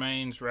demand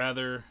remains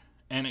rather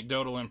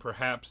anecdotal, and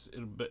perhaps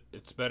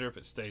it's better if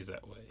it stays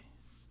that way.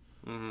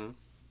 Mm-hmm.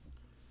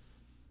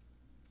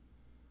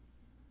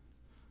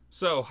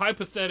 So,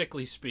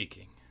 hypothetically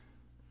speaking,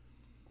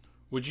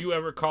 would you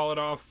ever call it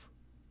off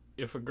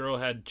if a girl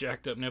had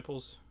jacked up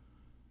nipples?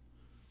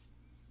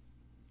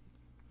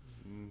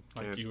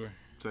 Like you were?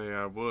 Say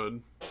I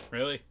would.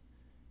 Really?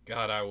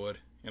 God, I would.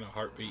 In a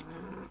heartbeat.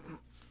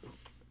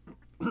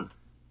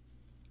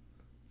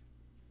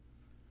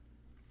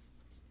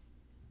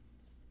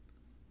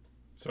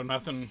 So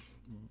nothing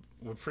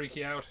would freak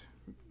you out?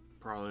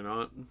 Probably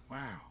not.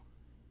 Wow.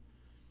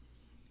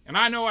 And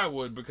I know I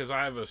would, because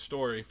I have a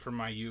story from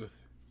my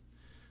youth.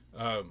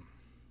 I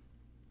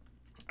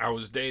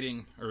was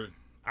dating,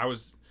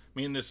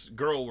 me and this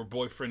girl were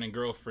boyfriend and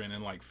girlfriend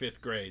in like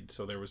 5th grade,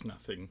 so there was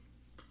nothing,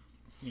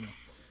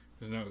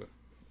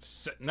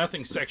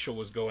 nothing sexual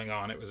was going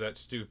on. It was that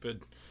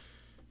stupid,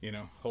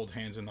 hold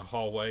hands in the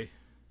hallway.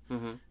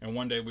 Mm-hmm. And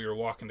one day we were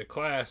walking to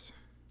class,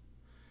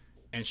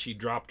 and she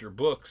dropped her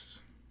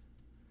books,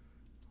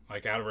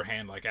 like out of her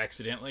hand, like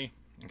accidentally.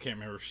 I can't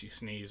remember if she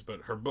sneezed,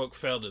 but her book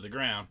fell to the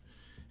ground.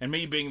 And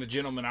me being the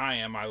gentleman I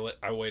am,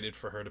 I waited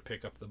for her to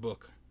pick up the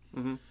book.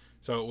 Mm-hmm.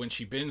 So when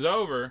she bends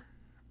over,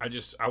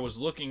 I was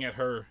looking at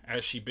her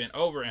as she bent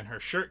over, and her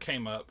shirt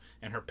came up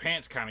and her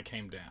pants kind of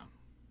came down.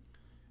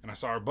 And I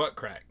saw her butt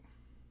crack.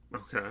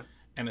 Okay.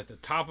 And at the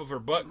top of her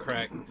butt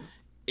crack,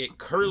 it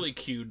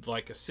curly-cued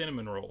like a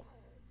cinnamon roll.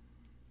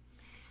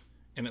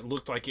 And it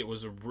looked like it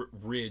was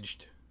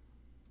ridged.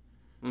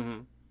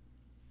 Mm-hmm.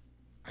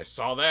 I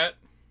saw that,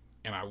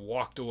 and I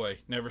walked away.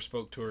 Never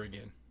spoke to her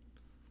again.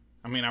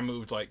 I mean, I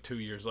moved like 2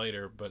 years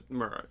later, but...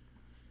 Right.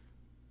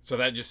 So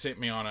that just sent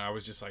me on. I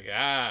was just like,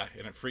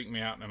 and it freaked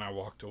me out, and I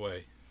walked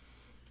away.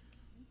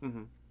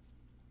 Mm-hmm.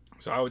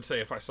 So I would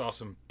say if I saw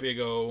some big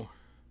O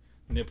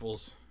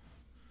nipples,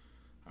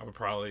 I would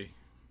probably...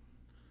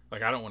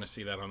 Like, I don't want to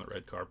see that on the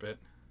red carpet.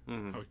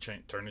 Mm-hmm. I would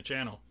turn the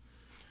channel.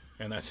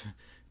 And that's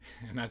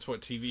what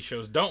TV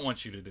shows don't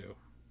want you to do.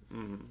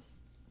 Mm-hmm.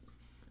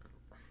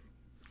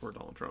 Or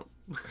Donald Trump.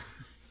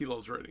 He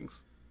loves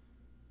ratings.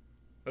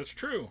 That's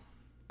true.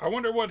 I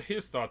wonder what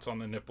his thoughts on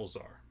the nipples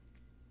are.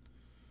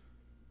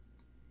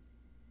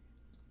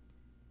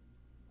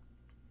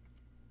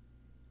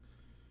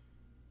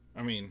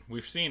 I mean,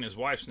 we've seen his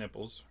wife's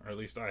nipples, or at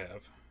least I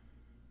have.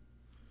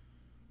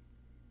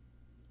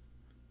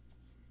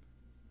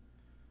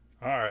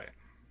 Alright.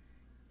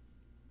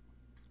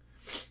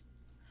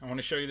 I want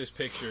to show you this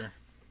picture.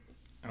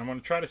 And I'm going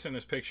to try to send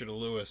this picture to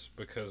Lewis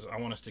because I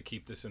want us to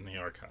keep this in the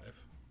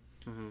archive.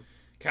 Mm-hmm.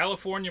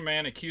 California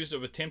man accused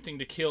of attempting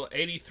to kill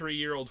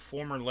 83-year-old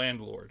former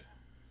landlord.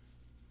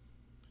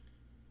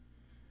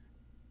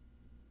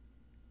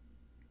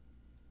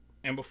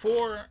 And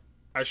before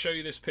I show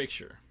you this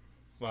picture,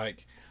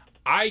 like,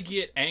 I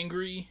get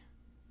angry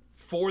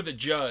for the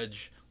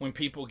judge when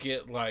people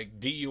get, like,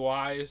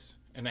 DUIs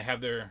and they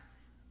have their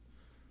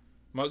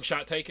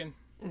mugshot taken.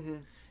 Mm-hmm.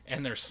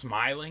 And they're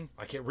smiling.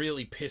 Like, it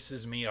really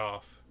pisses me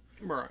off.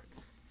 Right.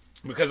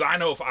 Because I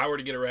know if I were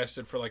to get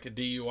arrested for, like, a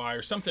DUI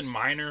or something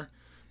minor,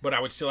 but I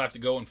would still have to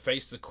go and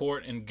face the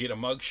court and get a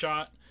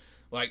mugshot,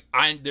 like,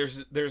 there's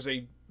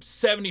a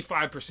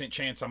 75%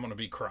 chance I'm going to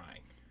be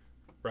crying.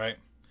 Right?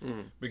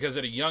 Mm-hmm. Because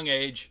at a young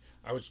age,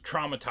 I was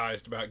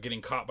traumatized about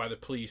getting caught by the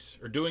police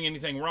or doing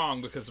anything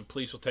wrong, because the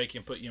police will take you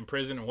and put you in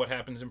prison, and what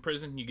happens in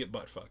prison? You get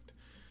butt fucked.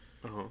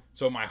 Uh-huh.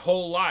 So my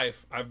whole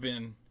life, I've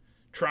been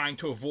trying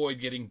to avoid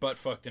getting butt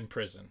fucked in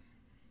prison.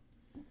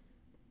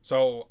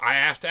 So I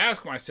have to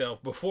ask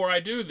myself, before I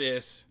do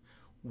this,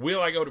 will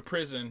I go to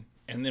prison,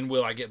 and then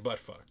will I get butt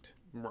fucked?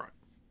 Right.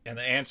 And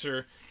the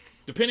answer,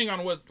 depending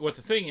on what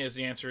the thing is,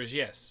 the answer is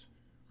yes.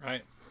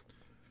 Right?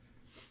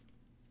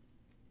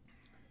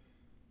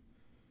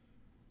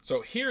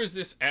 So here is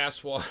this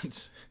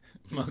asswad's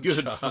mugshot.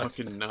 Good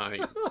fucking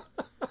night.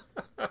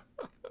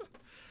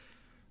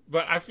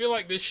 But I feel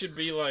like this should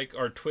be like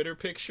our Twitter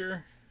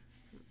picture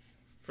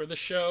for the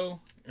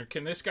show. Or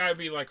can this guy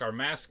be like our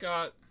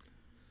mascot?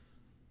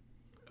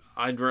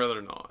 I'd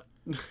rather not.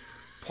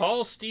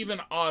 Paul Stephen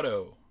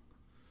Otto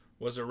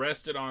was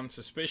arrested on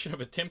suspicion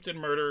of attempted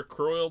murder,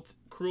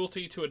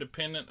 cruelty to a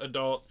dependent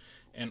adult,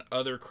 and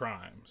other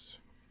crimes.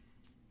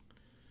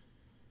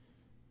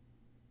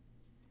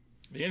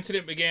 The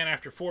incident began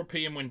after 4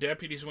 p.m. when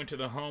deputies went to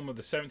the home of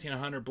the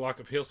 1700 block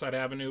of Hillside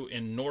Avenue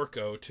in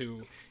Norco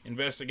to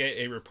investigate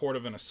a report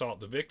of an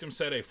assault. The victim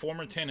said a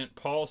former tenant,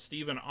 Paul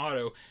Stephen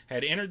Otto,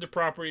 had entered the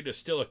property to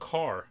steal a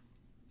car.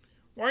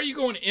 Why are you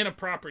going in a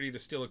property to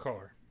steal a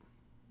car?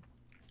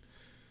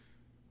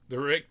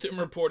 The victim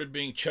reported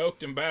being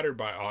choked and battered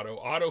by Otto.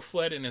 Otto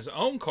fled in his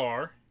own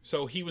car,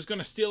 so he was going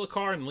to steal a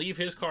car and leave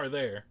his car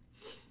there.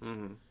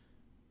 Mm-hmm.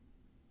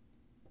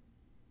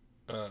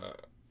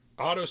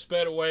 Otto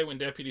sped away when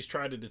deputies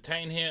tried to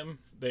detain him.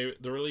 The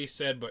release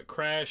said, but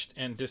crashed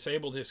and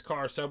disabled his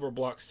car several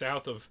blocks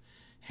south of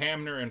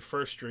Hamner and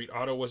First Street.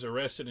 Otto was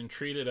arrested and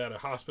treated at a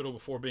hospital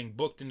before being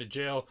booked into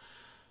jail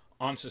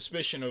on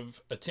suspicion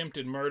of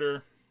attempted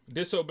murder,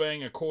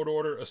 disobeying a court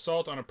order,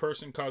 assault on a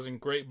person causing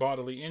great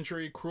bodily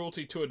injury,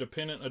 cruelty to a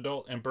dependent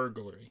adult, and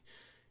burglary.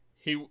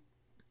 He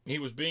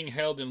was being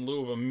held in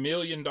lieu of $1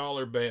 million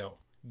bail.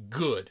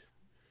 Good.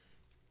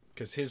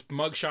 Because his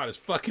mugshot is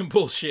fucking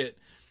bullshit,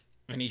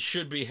 and he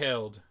should be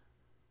held.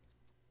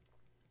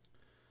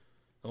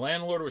 The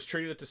landlord was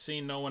treated at the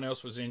scene. No one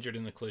else was injured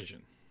in the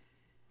collision.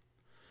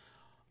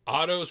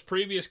 Otto's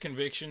previous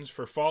convictions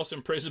for false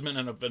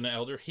imprisonment of an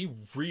elder, he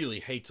really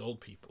hates old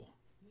people.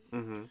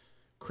 Mm-hmm.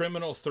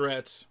 Criminal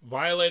threats,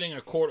 violating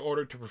a court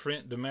order to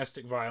prevent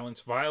domestic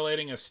violence,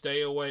 violating a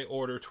stay-away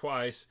order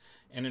twice,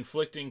 and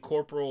inflicting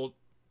corporal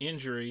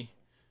injury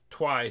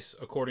twice,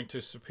 according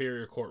to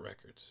Superior Court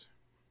records.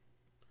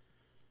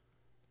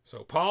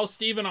 So, Paul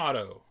Stephen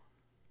Otto,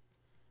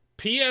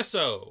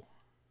 PSO.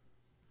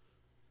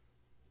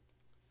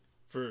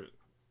 For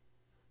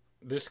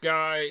this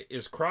guy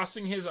is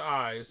crossing his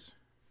eyes.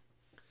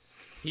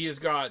 He has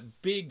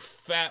got big,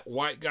 fat,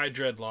 white guy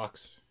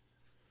dreadlocks.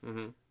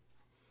 Mm-hmm.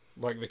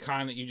 Like the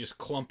kind that you just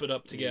clump it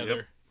up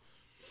together.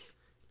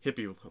 Yep.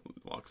 Hippie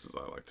locks, as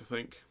I like to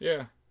think.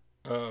 Yeah.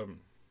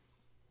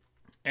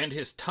 And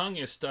his tongue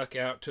is stuck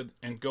out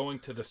and going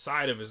to the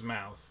side of his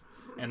mouth.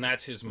 And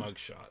that's his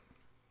mugshot.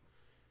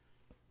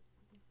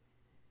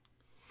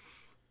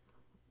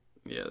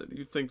 Yeah,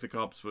 you'd think the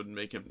cops would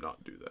make him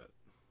not do that.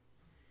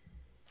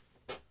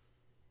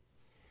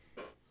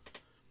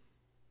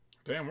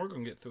 Damn, we're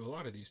going to get through a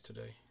lot of these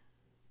today.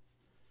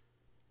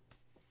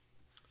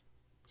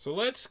 So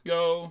let's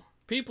go.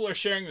 People are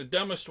sharing the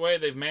dumbest way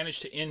they've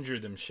managed to injure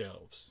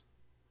themselves.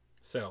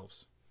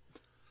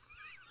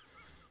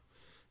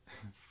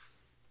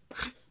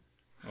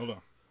 Hold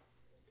on.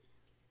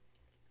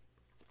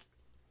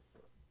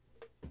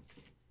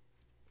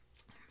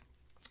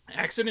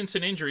 Accidents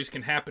and injuries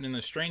can happen in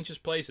the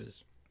strangest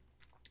places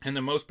and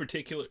the most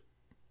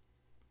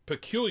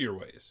peculiar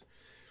ways.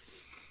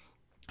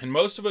 And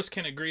most of us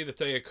can agree that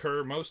they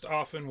occur most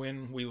often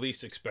when we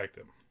least expect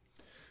them.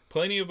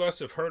 Plenty of us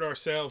have hurt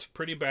ourselves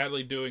pretty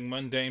badly doing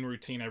mundane,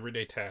 routine,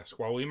 everyday tasks.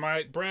 While we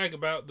might brag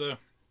about the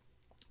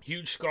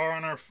huge scar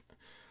on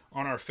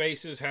our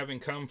faces having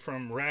come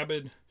from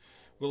rabid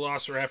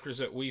velociraptors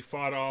that we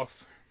fought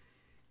off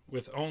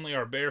with only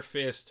our bare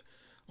fist,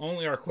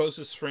 only our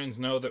closest friends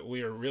know that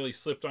we are really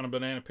slipped on a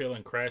banana peel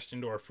and crashed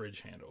into our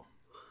fridge handle.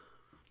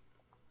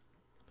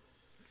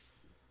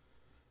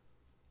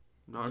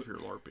 Not if you're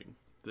LARPing.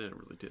 Then it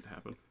really did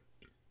happen.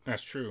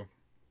 That's true.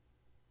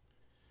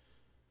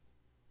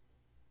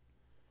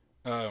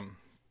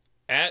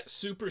 At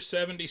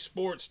Super70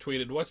 Sports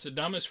tweeted, "What's the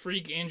dumbest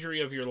freak injury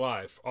of your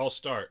life? I'll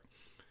start.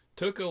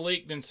 Took a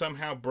leak, then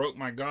somehow broke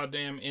my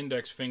goddamn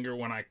index finger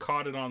when I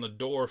caught it on the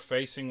door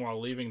facing while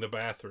leaving the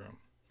bathroom."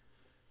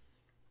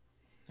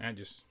 That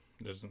just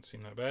doesn't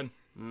seem that bad.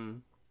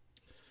 Mm.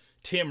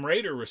 Tim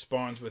Rader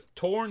responds with,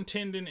 "Torn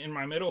tendon in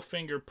my middle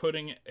finger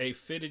putting a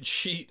fitted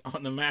sheet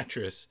on the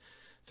mattress.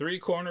 3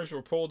 corners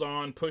were pulled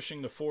on,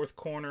 pushing the 4th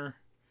corner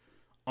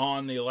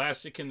on. The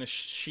elastic in the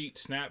sheet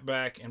snapped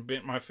back and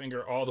bent my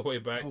finger all the way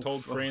back.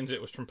 Told friends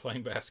it was from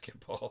playing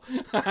basketball.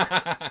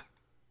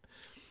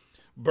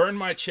 Burned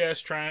my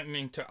chest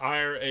trying to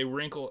iron a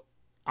wrinkle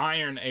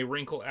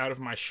out of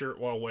my shirt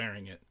while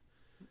wearing it."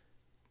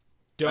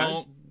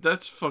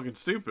 That's fucking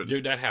stupid.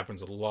 Dude, that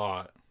happens a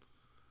lot.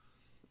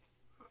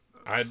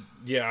 I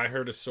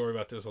heard a story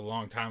about this a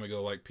long time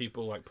ago. Like,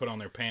 people like put on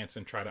their pants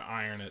and try to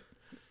iron it.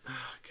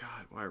 Oh,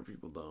 God, why are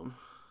people dumb?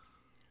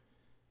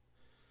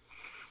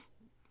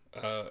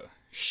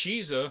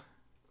 Shiza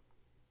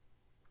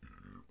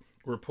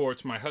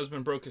reports, "My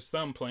husband broke his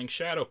thumb playing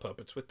shadow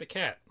puppets with the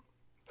cat."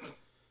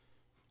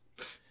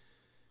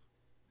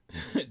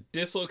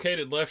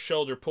 Dislocated left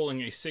shoulder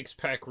pulling a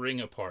 6-pack ring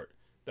apart.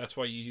 That's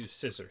why you use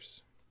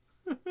scissors.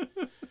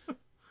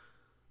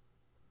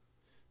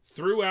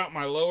 Threw out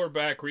my lower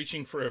back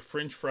reaching for a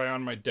french fry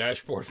on my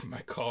dashboard of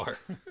my car.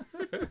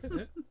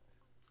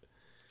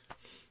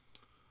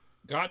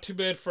 Got to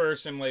bed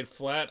first and laid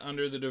flat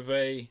under the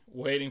duvet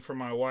waiting for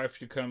my wife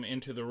to come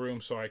into the room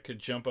so I could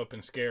jump up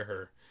and scare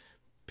her.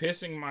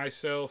 Pissing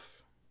myself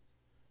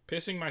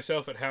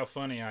at how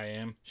funny I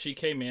am. She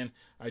came in.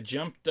 I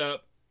jumped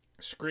up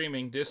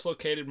screaming,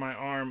 dislocated my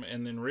arm,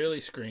 and then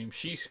really screamed.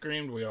 She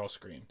screamed. We all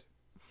screamed.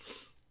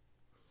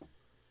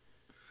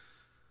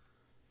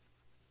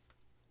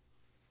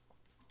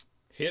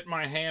 Hit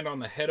my hand on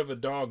the head of a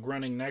dog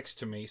running next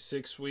to me,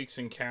 6 weeks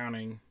and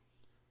counting,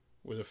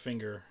 with a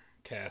finger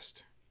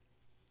cast.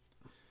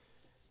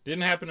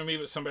 Didn't happen to me,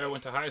 but somebody I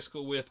went to high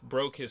school with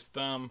broke his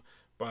thumb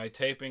by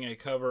tapping a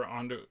cover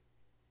onto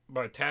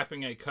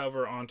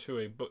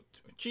a book.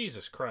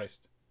 Jesus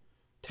Christ.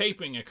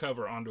 Taping a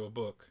cover onto a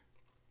book.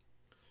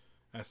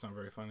 That's not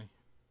very funny.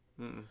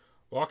 Mm-mm.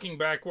 Walking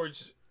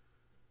backward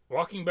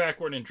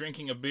and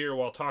drinking a beer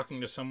while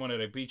talking to someone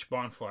at a beach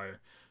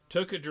bonfire.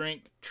 Took a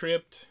drink,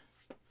 tripped,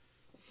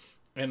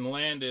 and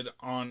landed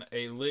on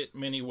a lit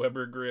mini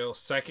Weber grill.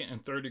 2nd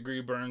and 3rd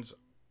degree burns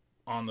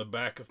on the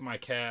back of my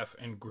calf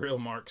and grill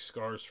mark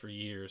scars for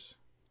years.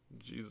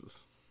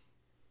 Jesus.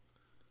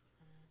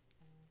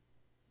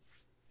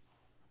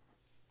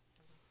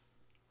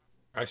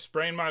 I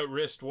sprained my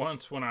wrist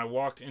once when I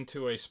walked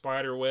into a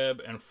spider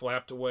web and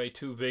flapped away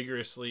too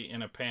vigorously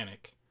in a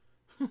panic.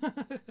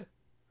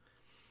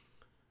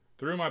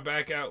 Threw my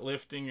back out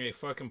lifting a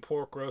fucking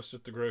pork roast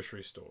at the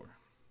grocery store.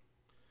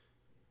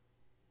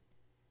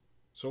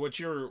 So what's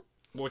your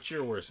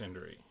worst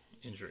injury?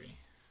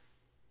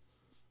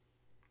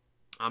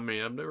 I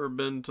mean, I've never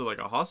been to like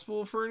a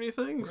hospital for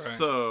anything, Right.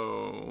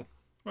 so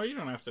Well, you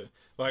don't have to.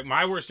 Like,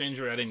 my worst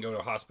injury I didn't go to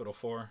a hospital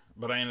for,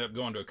 but I ended up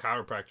going to a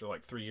chiropractor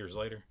like 3 years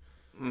later.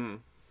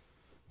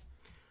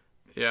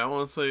 Yeah, I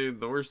want to say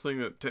the worst thing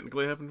that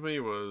technically happened to me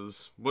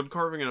was wood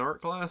carving in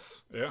art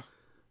class. Yeah.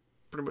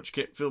 Pretty much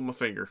can't feel my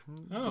finger.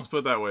 Oh. Let's put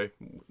it that way.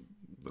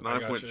 The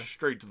knife went gotcha.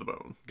 straight to the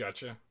bone.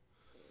 Gotcha.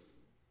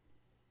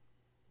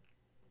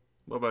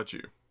 What about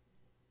you?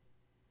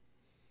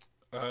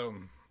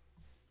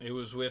 It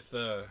was with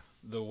the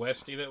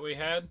Westie that we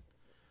had.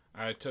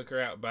 I took her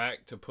out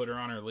back to put her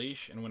on her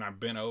leash, and when I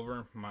bent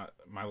over,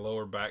 my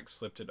lower back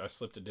slipped. I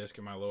slipped a disc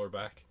in my lower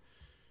back,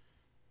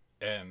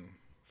 and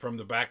from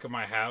the back of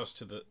my house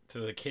to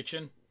the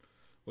kitchen,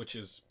 which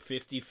is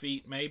 50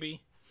 feet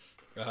maybe,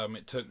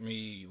 it took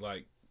me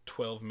like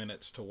 12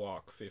 minutes to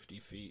walk 50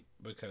 feet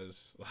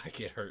because like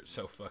it hurt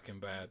so fucking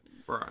bad.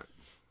 Right.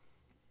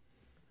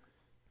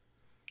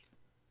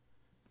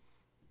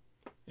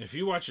 If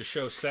you watch the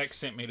show Sex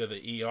Sent Me to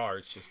the ER,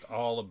 it's just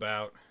all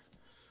about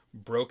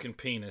broken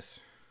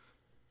penis.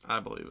 I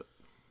believe it.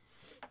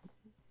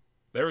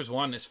 There was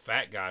one, this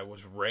fat guy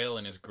was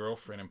railing his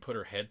girlfriend and put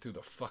her head through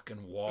the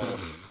fucking wall.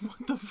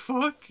 What the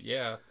fuck?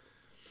 Yeah.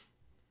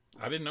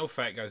 I didn't know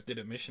fat guys did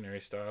it missionary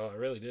style. I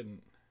really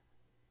didn't.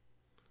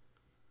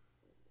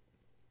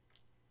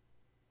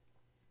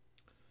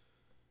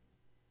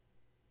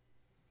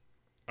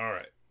 All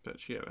right. Bet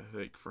she had a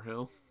headache for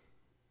hell.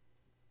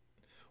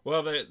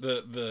 Well,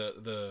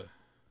 the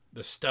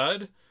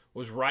stud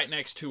was right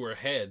next to her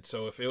head,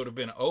 so if it would have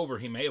been over,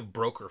 he may have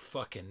broke her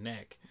fucking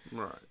neck.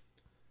 Right.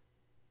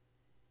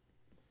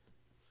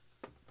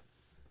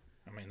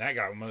 I mean, that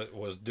guy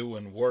was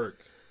doing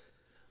work.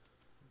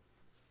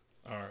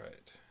 All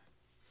right.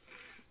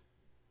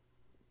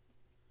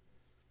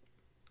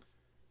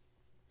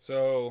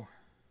 So,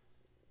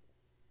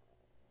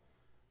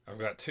 I've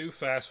got 3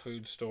 fast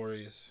food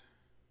stories.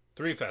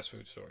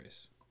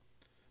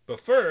 But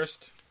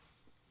first,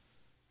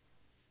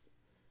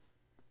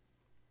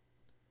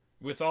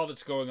 with all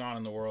that's going on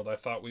in the world, I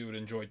thought we would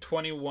enjoy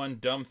 21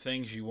 dumb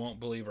things you won't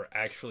believe are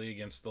actually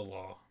against the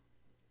law.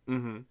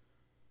 Mm-hmm.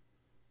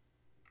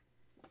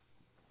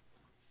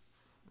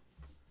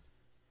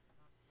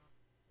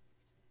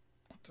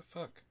 What the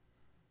fuck?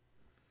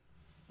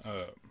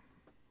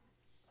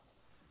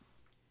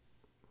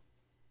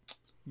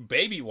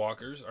 Baby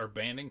walkers are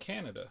banned in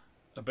Canada.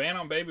 A ban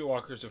on baby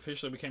walkers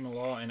officially became a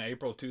law in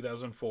April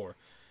 2004.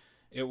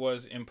 It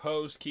was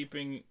imposed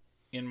keeping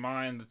in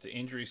mind that the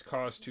injuries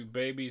caused to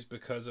babies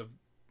because of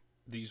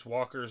these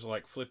walkers,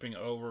 like flipping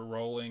over,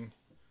 rolling.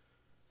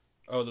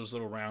 Oh, those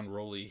little round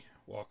rolly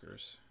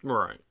walkers.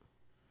 Right.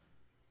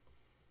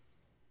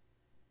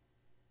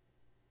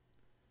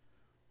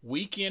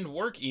 Weekend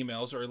work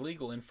emails are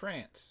illegal in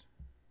France.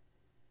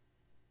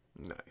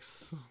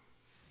 Nice.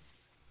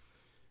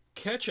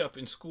 Ketchup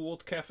in school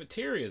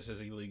cafeterias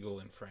is illegal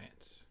in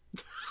France.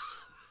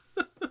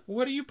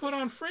 What do you put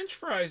on French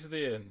fries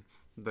then?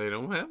 They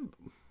don't have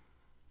them.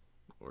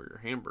 Or your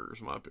hamburgers,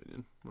 in my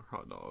opinion. Or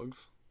hot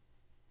dogs.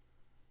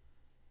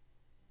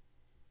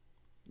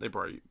 They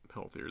probably eat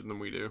healthier than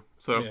we do.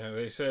 So yeah,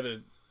 they said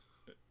it.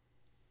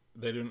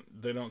 They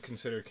don't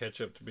consider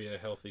ketchup to be a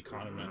healthy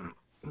condiment.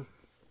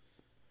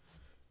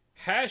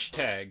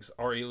 Hashtags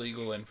are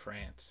illegal in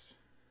France.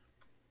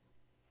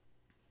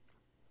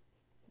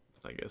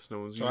 I guess no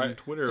one's using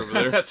Twitter over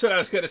there. That's what I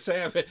was going to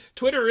say.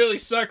 Twitter really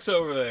sucks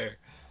over there.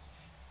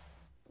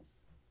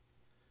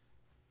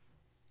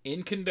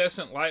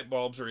 Incandescent light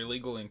bulbs are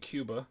illegal in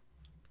Cuba.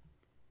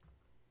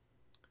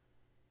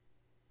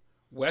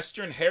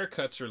 Western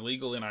haircuts are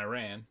legal in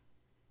Iran.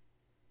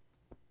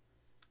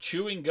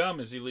 Chewing gum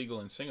is illegal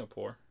in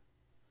Singapore.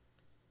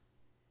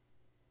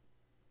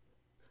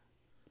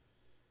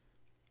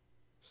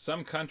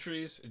 Some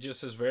countries, it just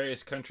says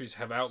various countries,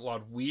 have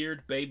outlawed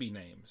weird baby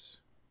names.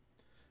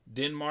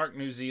 Denmark,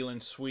 New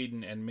Zealand,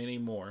 Sweden, and many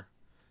more.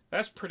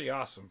 That's pretty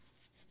awesome.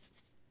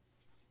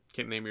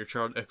 Can't name your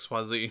child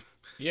XYZ.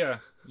 Yeah,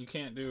 you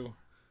can't do.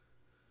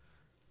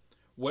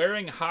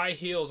 Wearing high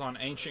heels on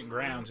ancient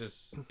grounds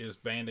is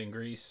banned in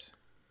Greece.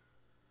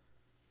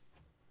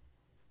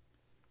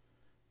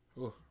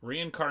 Ooh,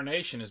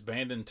 reincarnation is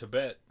banned in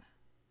Tibet.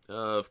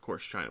 Of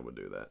course, China would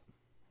do that.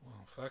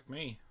 Well, fuck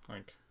me.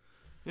 Like,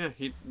 yeah,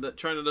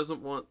 China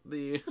doesn't want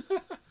the.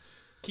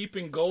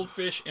 Keeping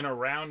goldfish in a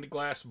round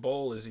glass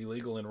bowl is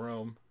illegal in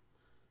Rome.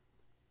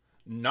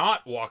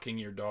 Not walking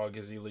your dog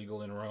is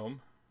illegal in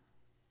Rome.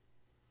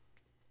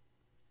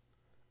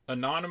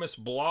 Anonymous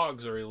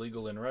blogs are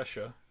illegal in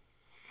Russia.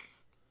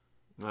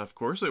 Of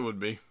course it would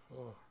be.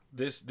 Oh,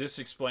 this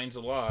explains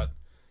a lot.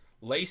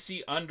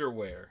 Lacy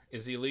underwear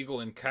is illegal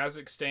in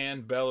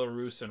Kazakhstan,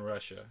 Belarus, and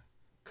Russia.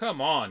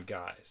 Come on,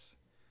 guys.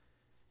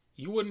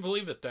 You wouldn't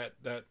believe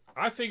that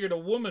I figured a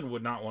woman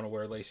would not want to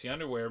wear lacy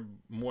underwear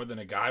more than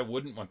a guy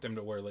wouldn't want them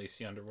to wear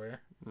lacy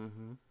underwear.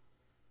 Mm-hmm.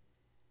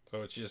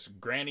 So it's just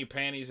granny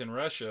panties in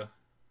Russia.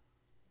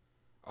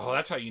 Oh,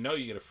 that's how you know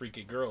you get a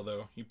freaky girl,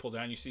 though. You pull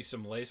down, you see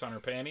some lace on her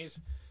panties.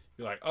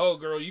 You're like, oh,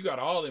 girl, you got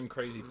all them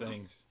crazy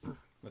things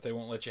that they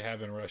won't let you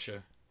have in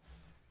Russia.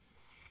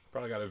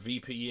 Probably got a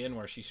VPN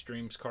where she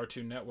streams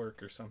Cartoon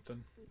Network or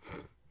something.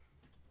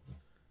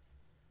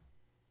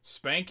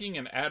 Spanking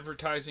and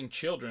advertising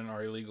children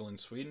are illegal in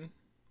Sweden.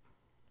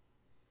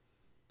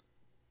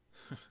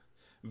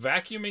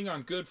 Vacuuming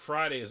on Good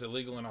Friday is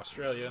illegal in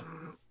Australia.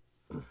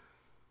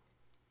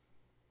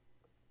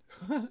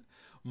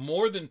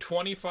 More than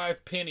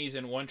 25 pennies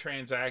in one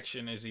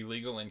transaction is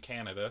illegal in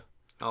Canada.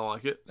 I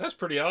like it. That's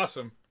pretty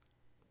awesome.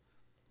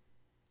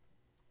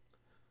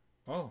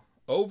 Oh,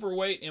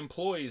 overweight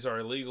employees are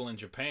illegal in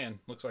Japan.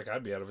 Looks like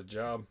I'd be out of a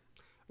job.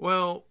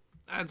 Well,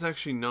 that's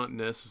actually not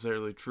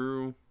necessarily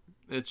true.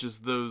 It's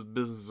just those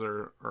businesses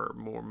are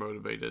more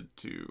motivated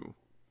to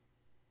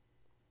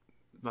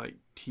like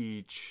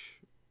teach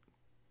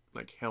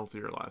like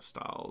healthier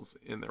lifestyles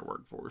in their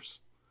workforce.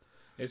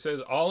 It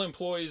says all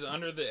employees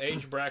under the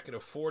age bracket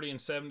of 40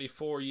 and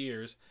 74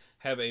 years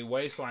have a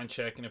waistline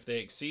check, and if they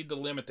exceed the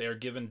limit, they are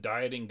given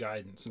dieting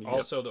guidance. Yep.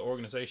 Also, the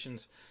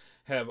organizations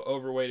have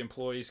overweight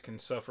employees can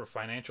suffer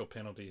financial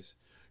penalties.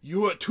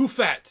 You are too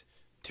fat.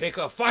 Take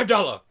a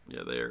 $5.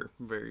 Yeah, they're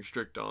very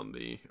strict on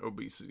the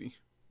obesity,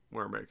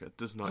 where America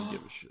does not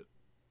give a shit.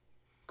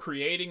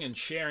 Creating and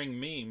sharing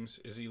memes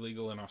is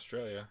illegal in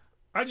Australia.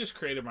 I just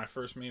created my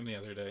first meme the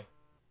other day.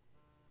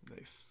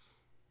 Nice.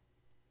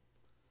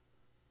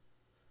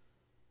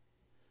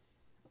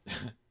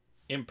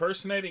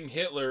 Impersonating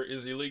Hitler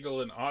is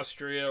illegal in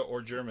Austria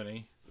or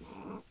Germany.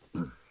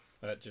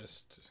 That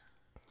just...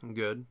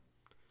 Good.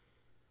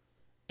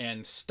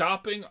 And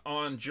stopping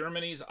on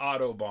Germany's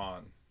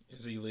Autobahn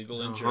is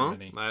illegal in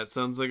Germany. That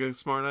sounds like a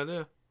smart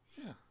idea.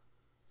 Yeah.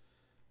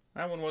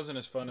 That one wasn't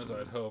as fun as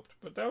I'd hoped,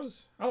 but that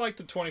was... I like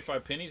the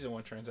 25 pennies in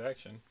one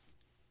transaction.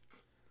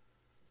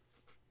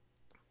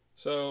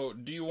 So,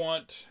 do you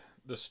want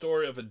the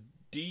story of a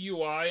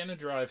DUI in a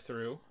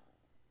drive-thru,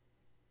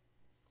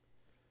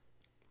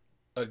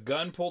 a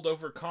gun pulled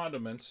over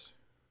condiments?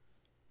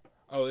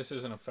 Oh, this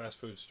isn't a fast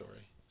food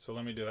story, so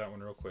let me do that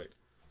one real quick.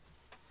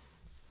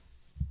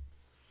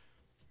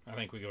 I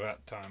think we go out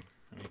of time.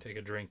 Let me take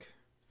a drink.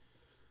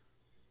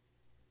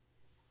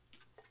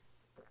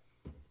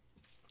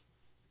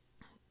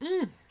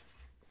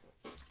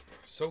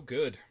 So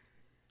good.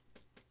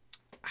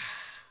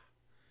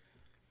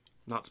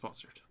 Not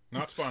sponsored.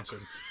 Not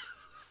sponsored.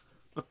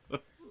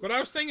 But I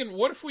was thinking,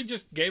 what if we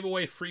just gave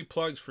away free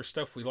plugs for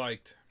stuff we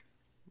liked?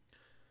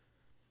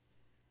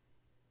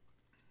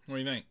 What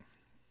do you think?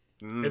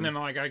 And then,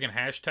 like, I can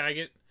hashtag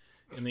it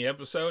in the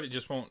episode. It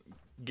just won't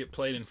get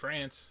played in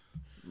France.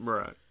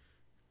 Right.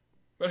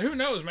 But who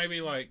knows?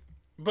 Maybe, like...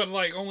 But,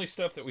 like, only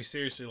stuff that we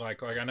seriously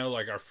like. Like, I know,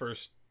 like, our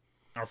first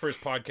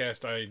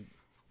podcast, I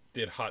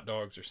did hot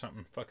dogs or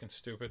something fucking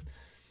stupid.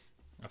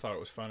 I thought it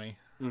was funny.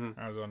 Mm-hmm.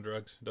 I was on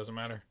drugs. Doesn't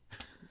matter.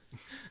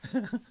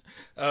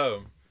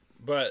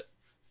 But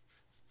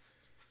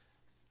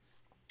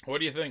what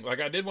do you think?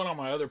 Like, I did one on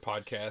my other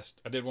podcast.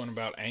 I did one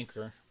about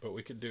Anchor, but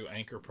we could do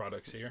Anchor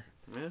products here.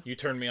 Yeah. You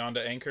turned me on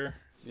to Anchor.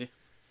 Yeah.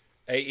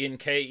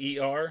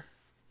 Anker.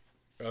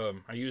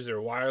 I use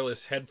their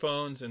wireless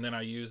headphones, and then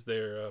I use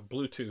their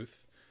Bluetooth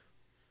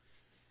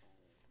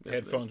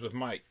headphones with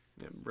mic.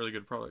 Yeah, really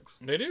good products.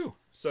 They do.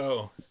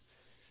 So,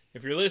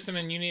 if you're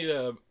listening, you need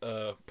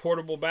a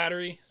portable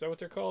battery. Is that what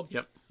they're called?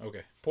 Yep.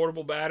 Okay.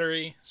 Portable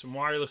battery, some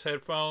wireless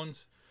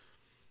headphones,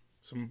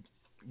 some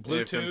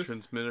Bluetooth. FM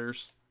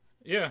transmitters.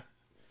 Yeah.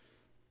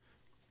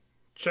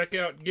 Check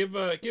out, give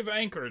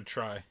Anchor a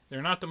try.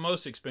 They're not the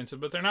most expensive,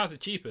 but they're not the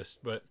cheapest.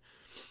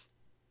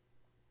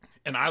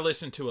 And I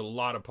listen to a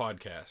lot of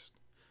podcasts.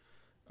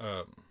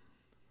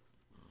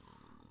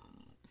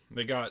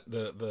 They got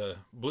the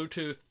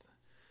Bluetooth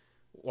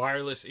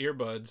wireless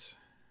earbuds.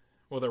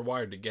 Well, they're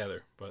wired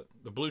together, but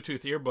the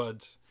Bluetooth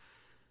earbuds,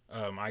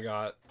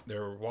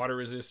 they're water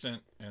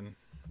resistant, and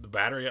the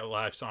battery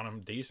life's on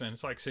them decent.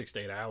 It's like 6 to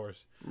 8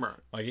 hours. Right.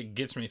 Like, it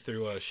gets me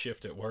through a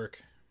shift at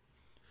work.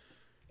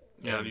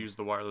 Yeah, I'd use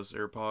the wireless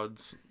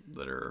AirPods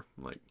that are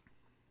like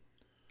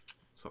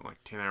something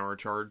like 10-hour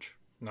charge.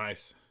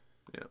 Nice.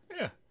 Yeah.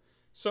 Yeah.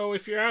 So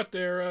if you're out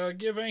there,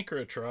 give Anchor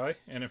a try.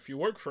 And if you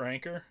work for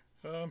Anchor,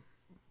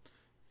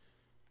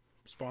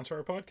 sponsor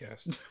our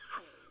podcast.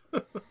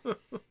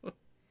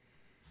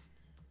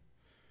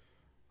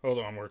 Hold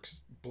on, work's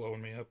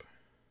blowing me up.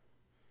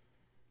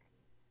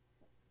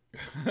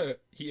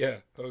 Yeah,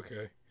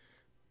 okay.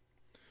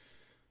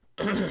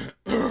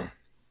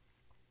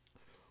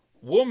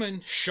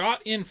 Woman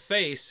shot in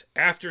face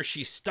after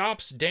she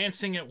stops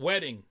dancing at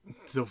wedding.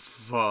 The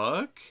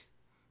fuck?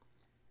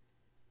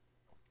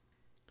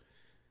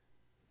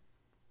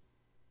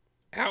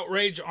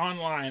 Outrage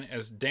online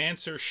as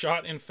dancer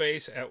shot in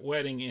face at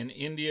wedding in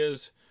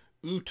India's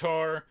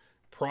Uttar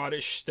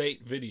Pradesh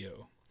state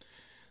video.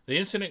 The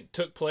incident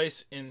took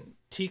place in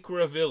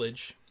Tikra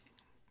village.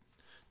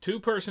 2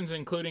 persons,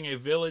 including a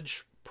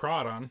village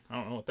pradhan, I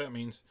don't know what that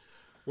means,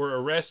 were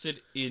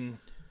arrested in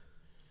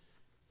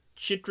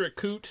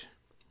Chitrakoot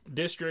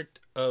district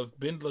of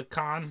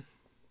Bindlakand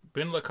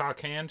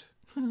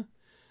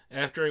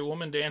after a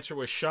woman dancer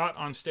was shot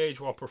on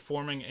stage while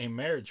performing a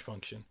marriage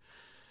function.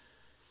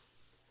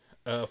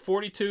 A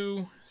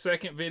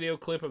 42-second video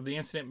clip of the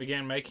incident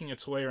began making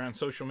its way around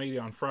social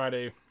media on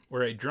Friday,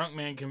 where a drunk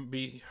man can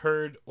be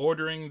heard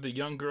ordering the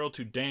young girl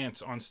to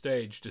dance on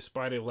stage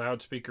despite a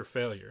loudspeaker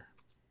failure.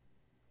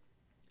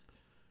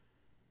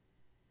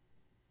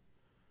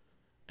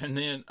 And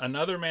then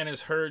another man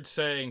is heard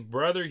saying,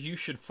 "Brother, you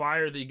should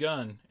fire the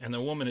gun." And the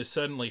woman is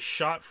suddenly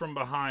shot from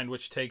behind,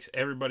 which takes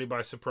everybody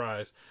by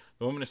surprise.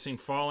 The woman is seen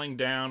falling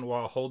down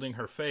while holding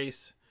her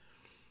face.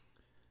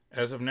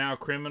 As of now,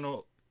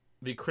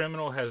 the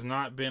criminal has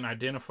not been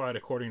identified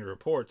according to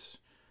reports.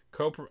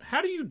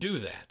 How do you do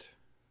that?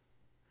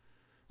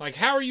 Like,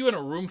 how are you in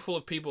a room full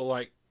of people?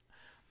 Like,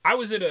 I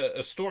was at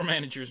a store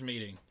manager's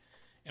meeting,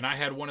 and I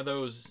had one of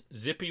those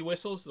zippy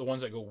whistles, the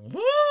ones that go,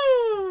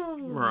 woo!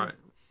 Right.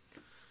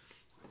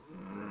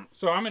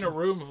 So I'm in a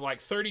room of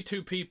like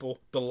 32 people.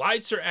 The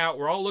lights are out.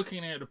 We're all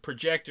looking at a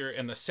projector,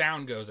 and the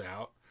sound goes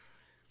out.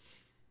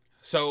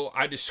 So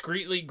I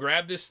discreetly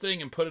grab this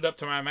thing and put it up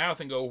to my mouth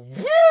and go,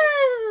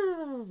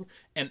 woo!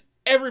 And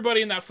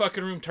everybody in that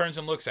fucking room turns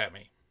and looks at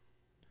me.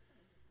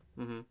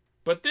 Mm-hmm.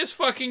 But this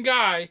fucking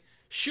guy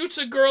shoots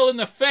a girl in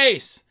the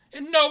face,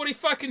 and nobody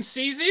fucking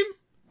sees him?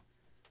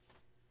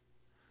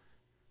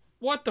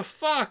 What the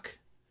fuck?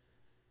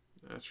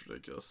 That's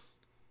ridiculous.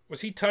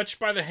 Was he touched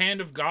by the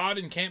hand of God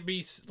and can't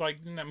be,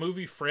 like, in that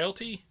movie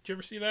Frailty? Did you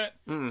ever see that?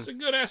 It's a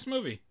good-ass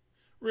movie.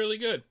 Really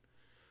good.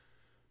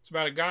 It's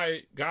about a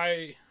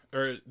guy,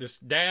 or this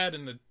dad,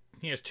 and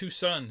he has 2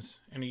 sons,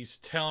 and he's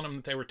telling them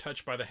that they were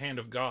touched by the hand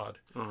of God.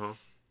 Uh-huh.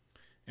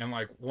 And,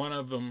 like, one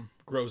of them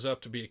grows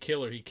up to be a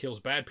killer. He kills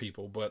bad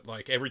people, but,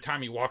 like, every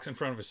time he walks in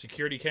front of a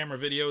security camera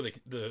video,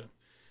 the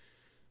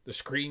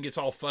screen gets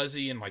all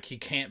fuzzy, and, like, he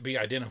can't be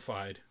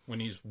identified when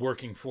he's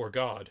working for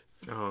God.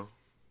 Uh-huh.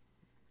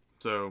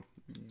 So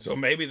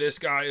maybe this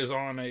guy is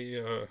on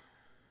a,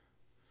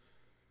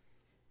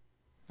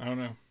 I don't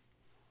know.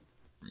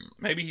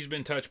 Maybe he's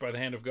been touched by the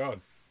hand of God.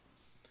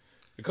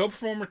 The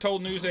co-performer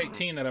told News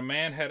 18 that a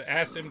man had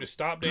asked him to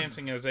stop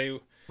dancing as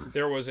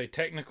there was a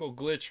technical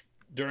glitch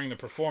during the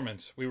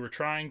performance. We are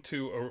trying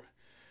to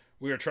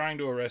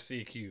arrest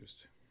the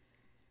accused.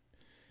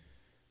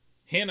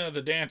 Hina,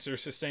 the dancer,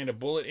 sustained a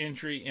bullet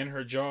injury in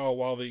her jaw,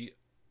 while the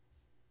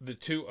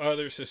 2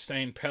 others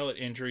sustained pellet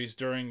injuries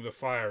during the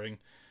firing.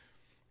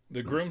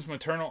 The groom's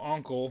maternal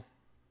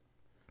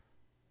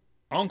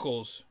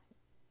uncles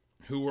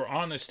who were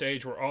on the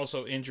stage were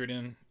also injured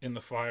in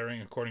the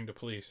firing, according to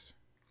police.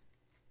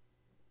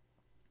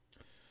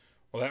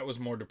 Well, that was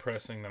more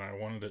depressing than I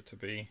wanted it to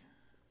be.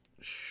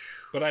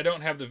 But I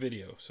don't have the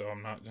video, so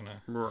I'm not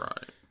gonna.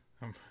 Right.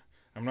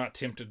 I'm not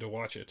tempted to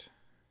watch it.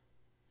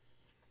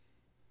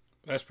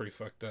 That's pretty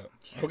fucked up.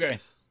 Yes. Okay.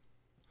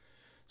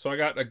 So I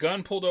got a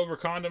gun pulled over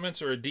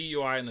condiments or a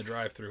DUI in the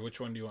drive-thru. Which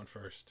one do you want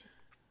first?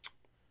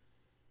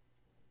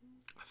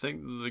 I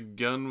think the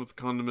gun with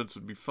condiments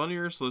would be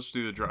funnier, so let's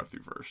do the drive-thru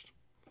first.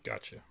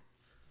 Gotcha.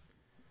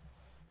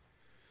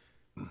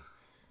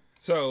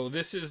 So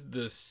this is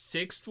the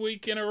 6th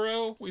week in a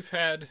row we've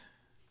had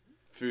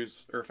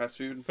Fast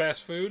food.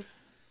 Fast food.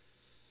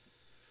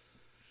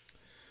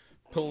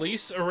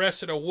 Police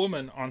arrested a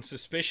woman on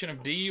suspicion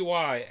of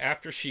DUI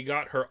after she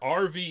got her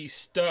RV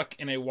stuck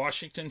in a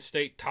Washington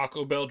State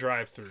Taco Bell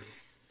drive-thru.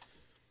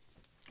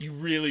 You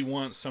really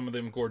want some of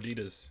them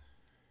gorditas.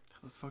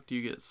 How the fuck do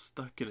you get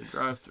stuck in a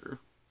drive-thru?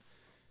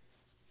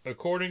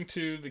 According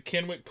to the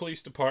Kennewick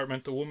Police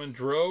Department, the woman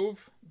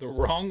drove the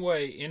wrong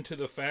way into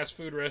the fast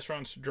food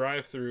restaurant's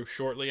drive-thru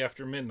shortly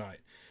after midnight.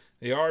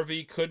 The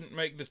RV couldn't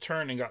make the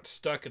turn and got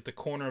stuck at the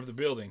corner of the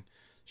building.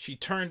 She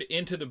turned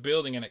into the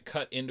building and it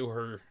cut into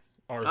her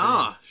RV.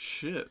 Ah,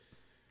 shit.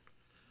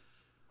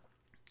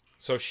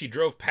 So she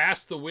drove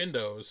past the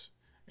windows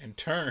and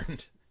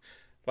turned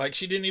like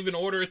she didn't even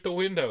order at the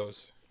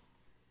windows.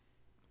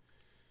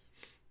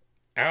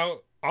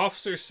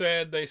 Officers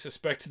said they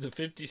suspected the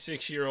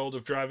 56-year-old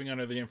of driving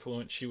under the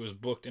influence. She was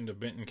booked into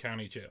Benton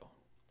County Jail.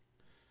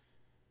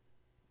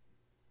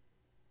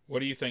 What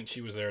do you think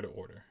she was there to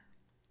order?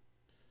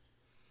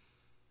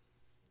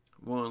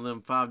 One of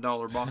them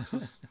 $5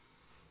 boxes.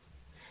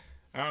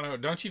 I don't know.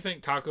 Don't you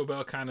think Taco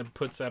Bell kind of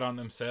puts that on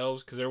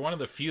themselves? Because they're one of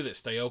the few that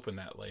stay open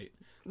that late.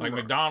 Like,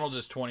 Right. McDonald's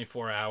is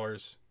 24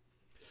 hours.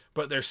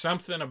 But there's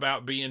something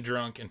about being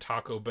drunk and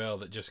Taco Bell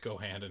that just go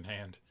hand in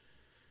hand.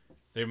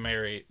 They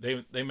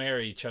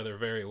marry each other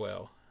very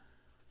well.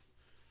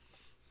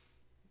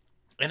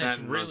 And That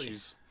it's and really...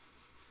 Munchies.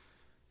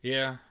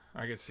 Yeah,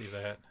 I could see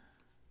that.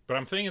 But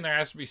I'm thinking there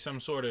has to be some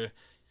sort of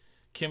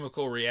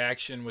chemical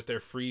reaction with their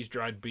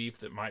freeze-dried beef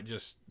that might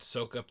just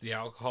soak up the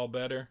alcohol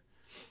better.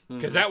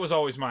 Because that was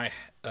always my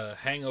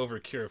hangover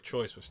cure of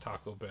choice was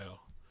Taco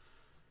Bell.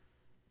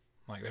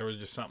 Like, there was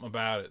just something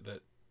about it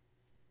that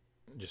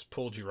just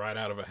pulled you right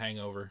out of a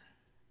hangover.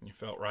 And you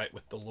felt right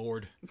with the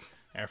Lord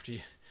after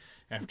you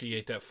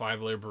ate that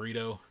 5-layer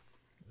burrito.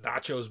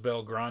 Nachos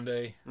Bel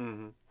Grande.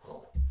 Mm-hmm.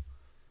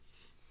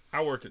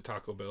 I worked at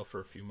Taco Bell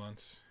for a few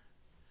months.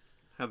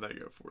 How'd that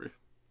go for you?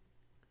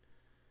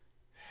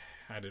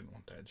 I didn't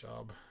want that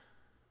job.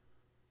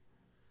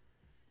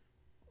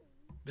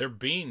 Their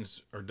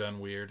beans are done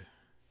weird.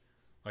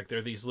 Like,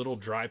 they're these little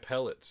dry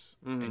pellets.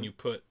 Mm-hmm. And you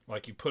put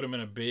them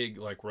in a big,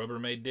 like,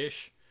 Rubbermaid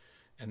dish.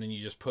 And then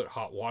you just put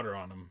hot water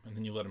on them. And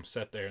then you let them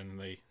sit there. And then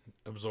they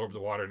absorb the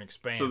water and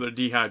expand. So they're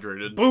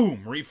dehydrated.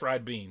 Boom!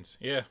 Refried beans.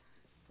 Yeah.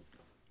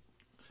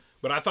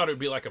 But I thought it would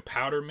be like a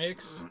powder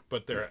mix.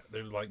 But they're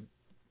like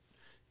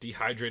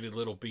dehydrated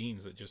little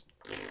beans that just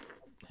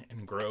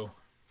and grow.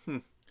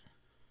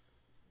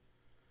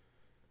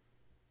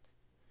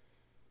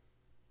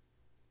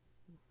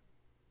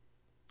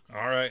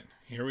 All right,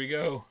 here we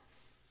go.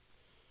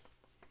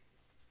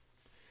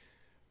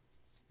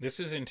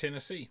 This is in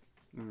Tennessee.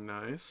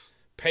 Nice.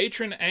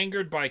 Patron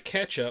angered by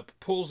ketchup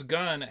pulls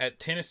gun at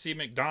Tennessee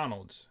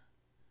McDonald's.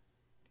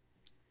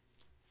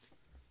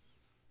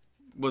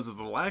 Was it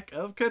the lack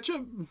of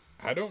ketchup?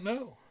 I don't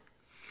know.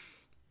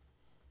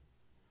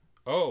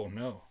 Oh,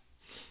 no.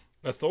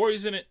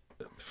 Authorities in it...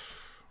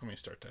 Let me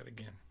start that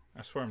again.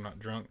 I swear I'm not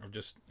drunk. I've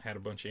just had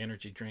a bunch of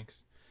energy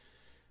drinks.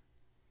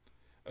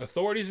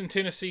 Authorities in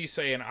Tennessee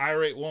say an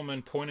irate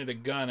woman pointed a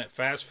gun at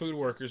fast food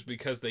workers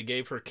because they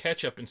gave her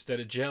ketchup instead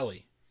of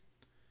jelly.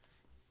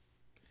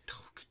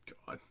 Oh, good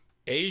God.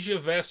 Asia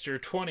Vester,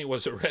 20,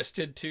 was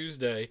arrested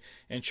Tuesday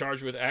and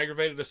charged with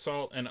aggravated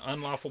assault and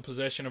unlawful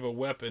possession of a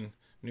weapon,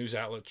 news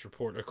outlets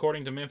report.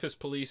 According to Memphis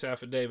police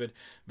affidavit,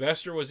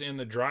 Vester was in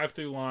the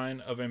drive-thru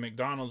line of a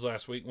McDonald's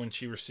last week when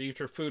she received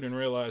her food and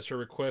realized her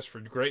request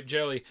for grape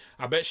jelly.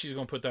 I bet she's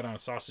going to put that on a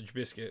sausage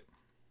biscuit.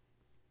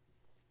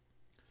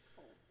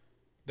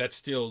 That's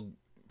still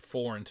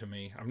foreign to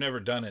me. I've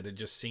never done it. It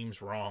just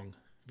seems wrong.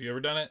 Have you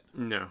ever done it?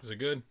 No. Is it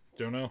good?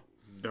 Don't know.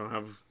 Don't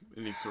have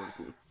any sort of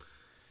clue.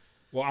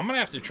 Well, I'm going to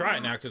have to try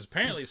it now because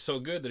apparently it's so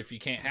good that if you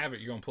can't have it,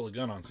 you're going to pull a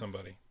gun on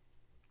somebody.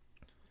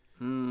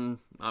 I'm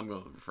going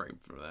to refrain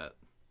from that.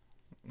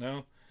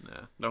 No?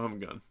 Nah, don't have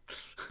a gun.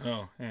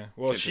 Oh, yeah.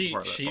 Well, Can't take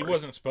part of that she party.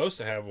 wasn't supposed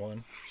to have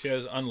one. She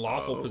has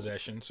unlawful Oh.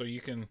 possession, so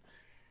you can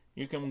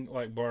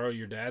like borrow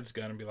your dad's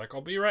gun and be like,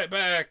 "I'll be right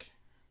back.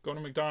 Go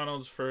to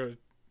McDonald's for a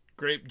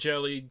grape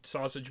jelly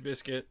sausage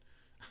biscuit."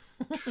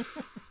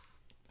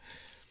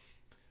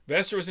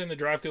 Vester was in the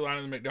drive-thru line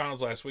of the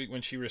McDonald's last week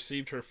when she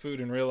received her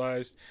food and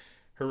realized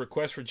her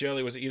request for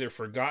jelly was either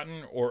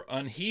forgotten or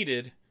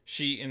unheeded.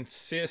 She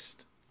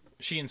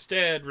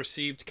instead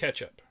received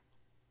ketchup.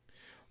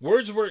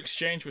 Words were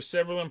exchanged with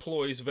several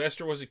employees.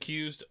 Vester was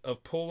accused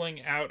of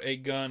pulling out a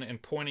gun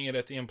and pointing it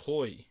at the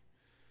employee.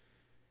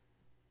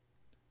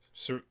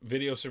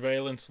 Video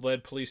surveillance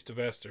led police to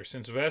Vester.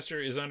 Since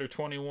Vester is under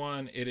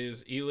 21, it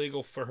is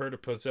illegal for her to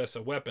possess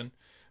a weapon.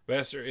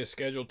 Vester is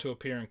scheduled to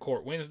appear in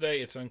court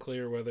Wednesday. It's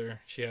unclear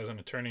whether she has an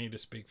attorney to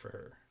speak for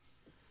her.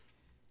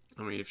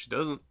 I mean, if she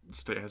doesn't, the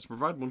state has to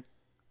provide one.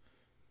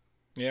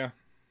 Yeah.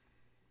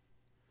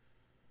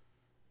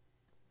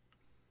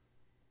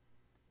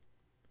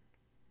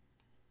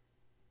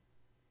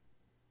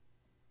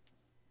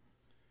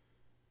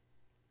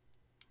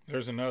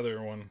 There's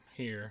another one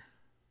here.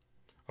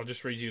 I'll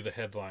just read you the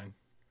headline.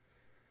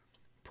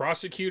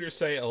 Prosecutors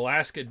say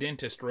Alaska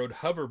dentist rode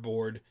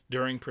hoverboard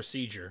during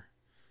procedure.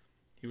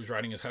 He was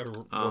riding his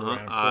hoverboard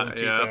around, pulling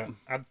teeth yeah. out.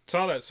 I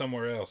saw that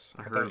somewhere else.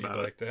 I heard thought you'd about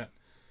it. like that.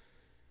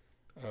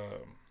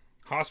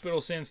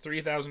 Hospital sends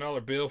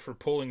 $3,000 bill for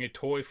pulling a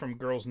toy from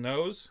girl's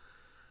nose.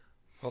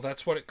 Well,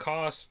 that's what it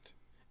cost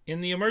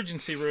in the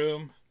emergency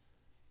room.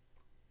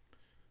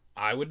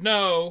 I would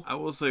know. I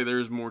will say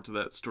there's more to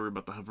that story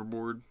about the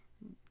hoverboard.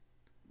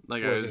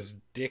 Like Was his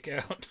dick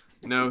out?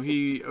 No,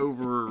 he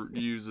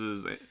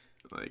overuses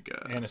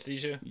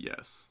Anesthesia?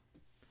 Yes,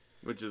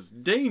 which is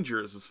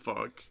dangerous as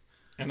fuck.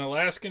 An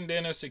Alaskan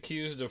dentist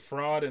accused of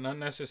fraud and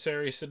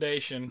unnecessary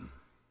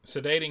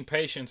sedating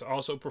patients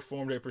also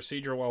performed a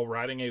procedure while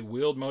riding a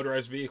wheeled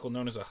motorized vehicle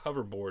known as a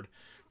hoverboard.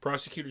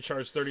 Prosecutor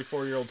charged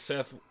 34-year-old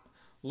Seth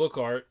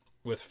Lookart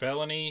with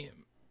felony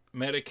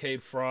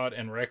Medicaid fraud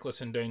and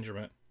reckless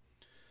endangerment.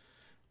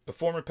 A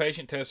former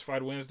patient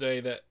testified Wednesday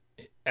that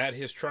at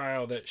his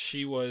trial that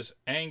she was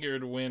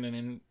angered when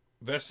an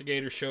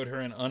Investigators showed her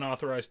an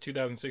unauthorized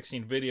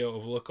 2016 video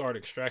of Lookhart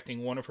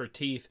extracting one of her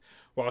teeth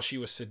while she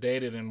was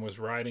sedated and was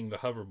riding the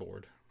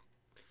hoverboard.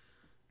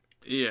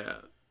 Yeah,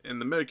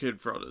 and the Medicaid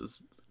fraud is,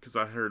 because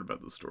I heard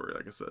about the story,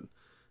 like I said.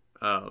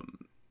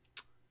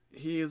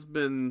 He has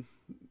been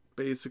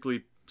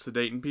basically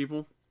sedating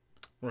people.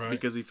 Right.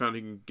 Because he found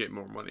he can get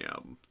more money out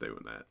of them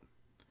doing that.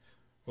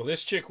 Well,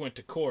 this chick went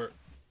to court,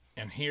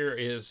 and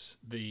here's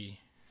the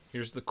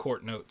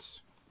court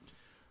notes.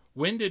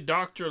 When did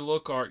Dr.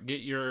 Lookhart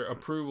get your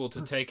approval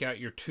to take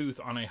out your tooth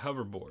on a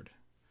hoverboard?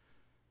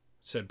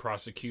 Said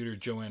prosecutor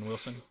Joanne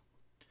Wilson.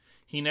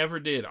 He never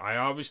did. I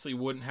obviously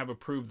wouldn't have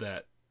approved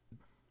that.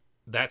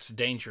 That's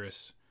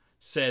dangerous,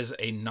 says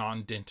a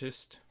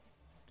non-dentist.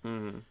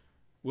 Mm-hmm.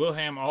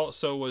 Wilhelm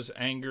also was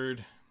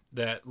angered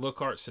that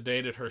Lookhart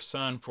sedated her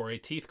son for a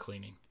teeth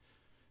cleaning.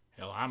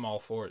 Hell, I'm all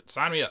for it.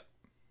 Sign me up.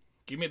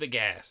 Give me the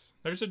gas.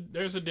 There's a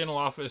dental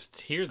office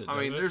here that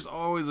does it. There's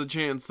always a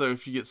chance, though,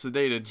 if you get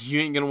sedated,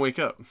 you ain't going to wake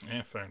up.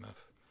 Yeah, fair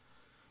enough.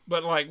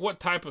 But, like, what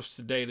type of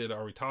sedated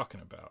are we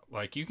talking about?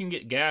 Like, you can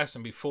get gas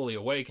and be fully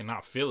awake and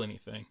not feel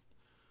anything.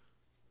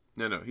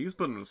 No, he was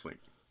putting him to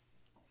sleep.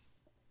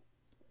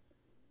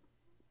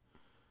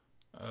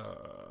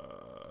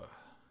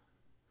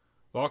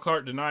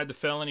 Lockhart denied the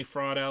felony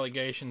fraud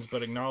allegations,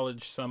 but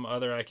acknowledged some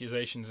other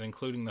accusations,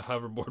 including the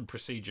hoverboard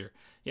procedure.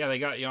 Yeah, they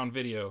got you on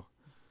video.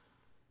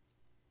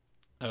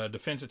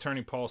 Defense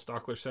attorney Paul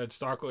Stockler said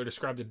Stockler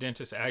described the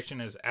dentist's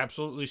action as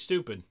absolutely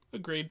stupid.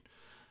 Agreed.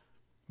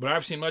 But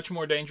I've seen much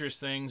more dangerous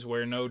things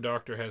where no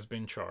doctor has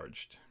been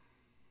charged.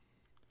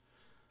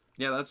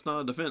 Yeah, that's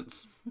not a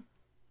defense.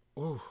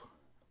 Ooh.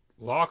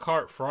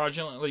 Lockhart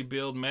fraudulently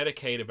billed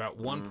Medicaid about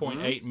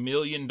 $1.8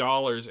 million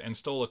and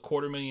stole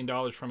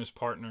 $250,000 from his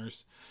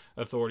partners,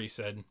 authorities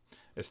said.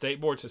 A state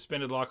board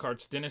suspended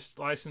Lockhart's dentist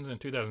license in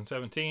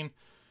 2017.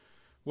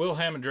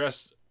 Wilhelm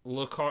addressed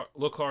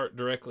Lockhart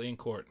directly in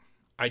court.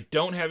 I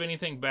don't have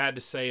anything bad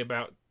to say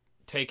about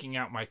taking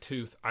out my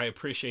tooth. I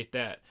appreciate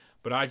that.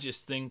 But I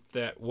just think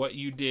that what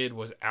you did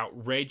was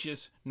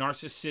outrageous,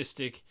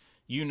 narcissistic,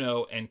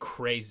 and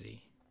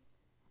crazy.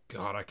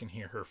 God, I can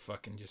hear her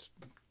fucking just...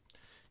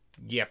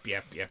 Yep.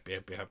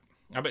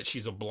 I bet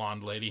she's a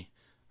blonde lady.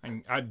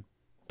 I'd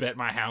bet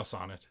my house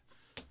on it.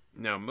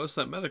 Now, most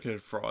of that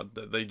Medicaid fraud,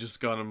 that they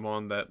just got him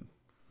on that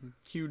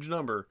huge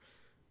number,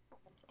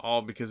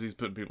 all because he's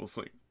putting people to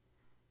sleep.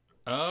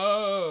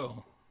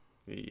 Oh.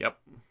 Yep.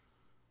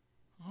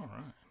 All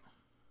right.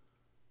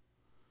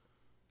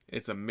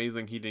 It's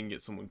amazing he didn't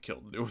get someone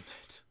killed doing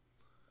that.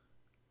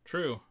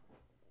 True.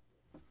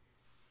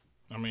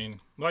 I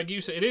mean, like you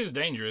said, it is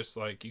dangerous.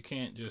 Like, you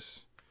can't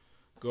just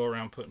go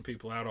around putting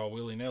people out all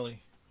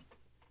willy-nilly.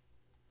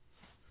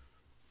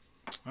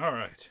 All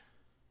right.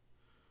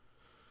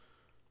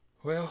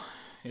 Well,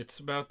 it's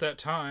about that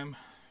time.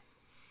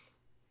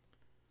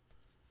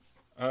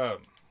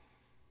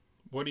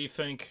 What do you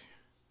think?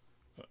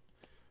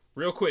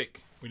 Real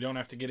quick, we don't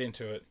have to get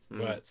into it,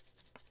 but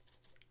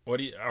what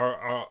do you,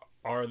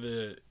 are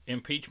the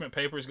impeachment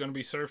papers going to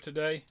be served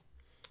today?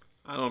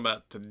 I don't know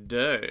about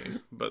today,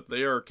 but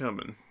they are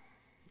coming.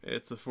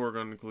 It's a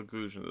foregone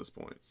conclusion at this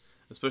point.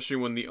 Especially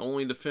when the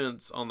only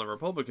defense on the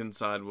Republican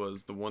side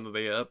was the one that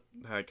they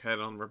had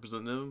on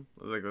Representative,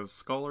 like the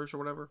scholars or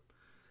whatever,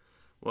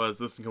 was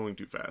this is going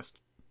too fast.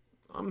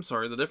 I'm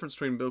sorry, the difference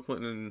between Bill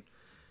Clinton and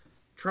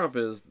Trump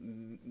is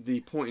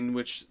the point in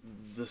which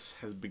this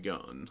has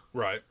begun.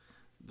 Right.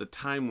 The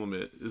time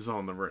limit is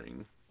on the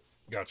ring.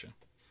 Gotcha.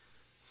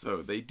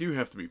 So they do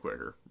have to be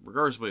quicker,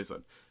 regardless of what he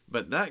said.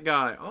 But that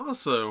guy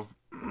also,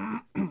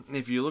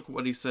 if you look at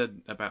what he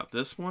said about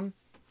this one,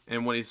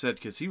 and what he said,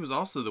 because he was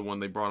also the one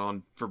they brought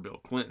on for Bill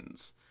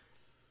Clinton's.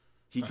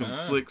 He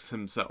conflicts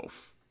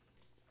himself.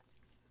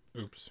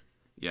 Oops.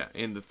 Yeah,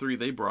 and the three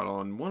they brought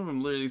on, one of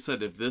them literally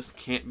said, if this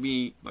can't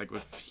be, like,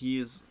 if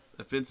his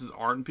offenses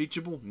are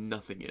impeachable,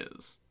 nothing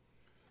is.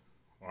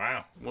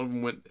 Wow. One of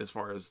them went as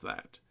far as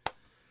that.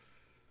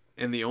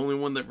 And the only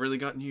one that really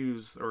got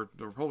news, or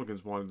the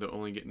Republicans wanted to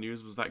only get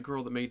news, was that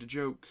girl that made a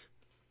joke.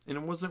 And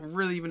it wasn't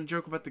really even a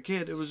joke about the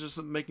kid. It was just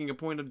making a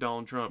point of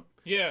Donald Trump.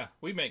 Yeah,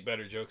 we make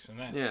better jokes than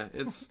that. Yeah,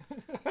 it's...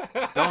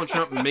 Donald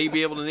Trump may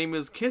be able to name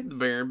his kid the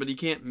Baron, but he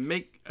can't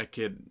make a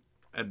kid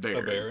a Baron.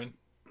 A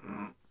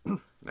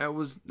Baron.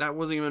 That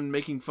wasn't even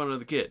making fun of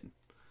the kid.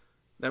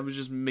 That was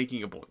just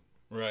making a point.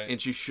 Right. And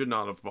she should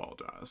not have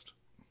apologized.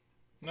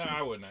 No,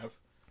 I wouldn't have.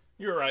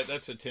 You're right,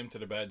 that's an attempt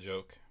at a bad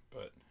joke,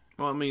 but...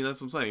 Well, I mean, that's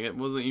what I'm saying. It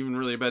wasn't even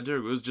really a bad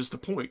joke. It was just a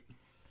point.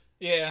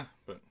 Yeah,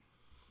 but...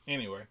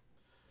 Anyway...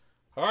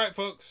 All right,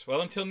 folks. Well,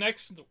 until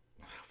next...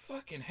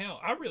 Fucking hell.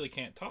 I really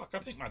can't talk. I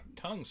think my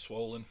tongue's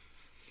swollen.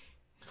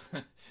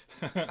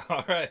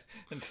 All right.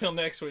 Until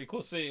next week.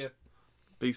 We'll see you.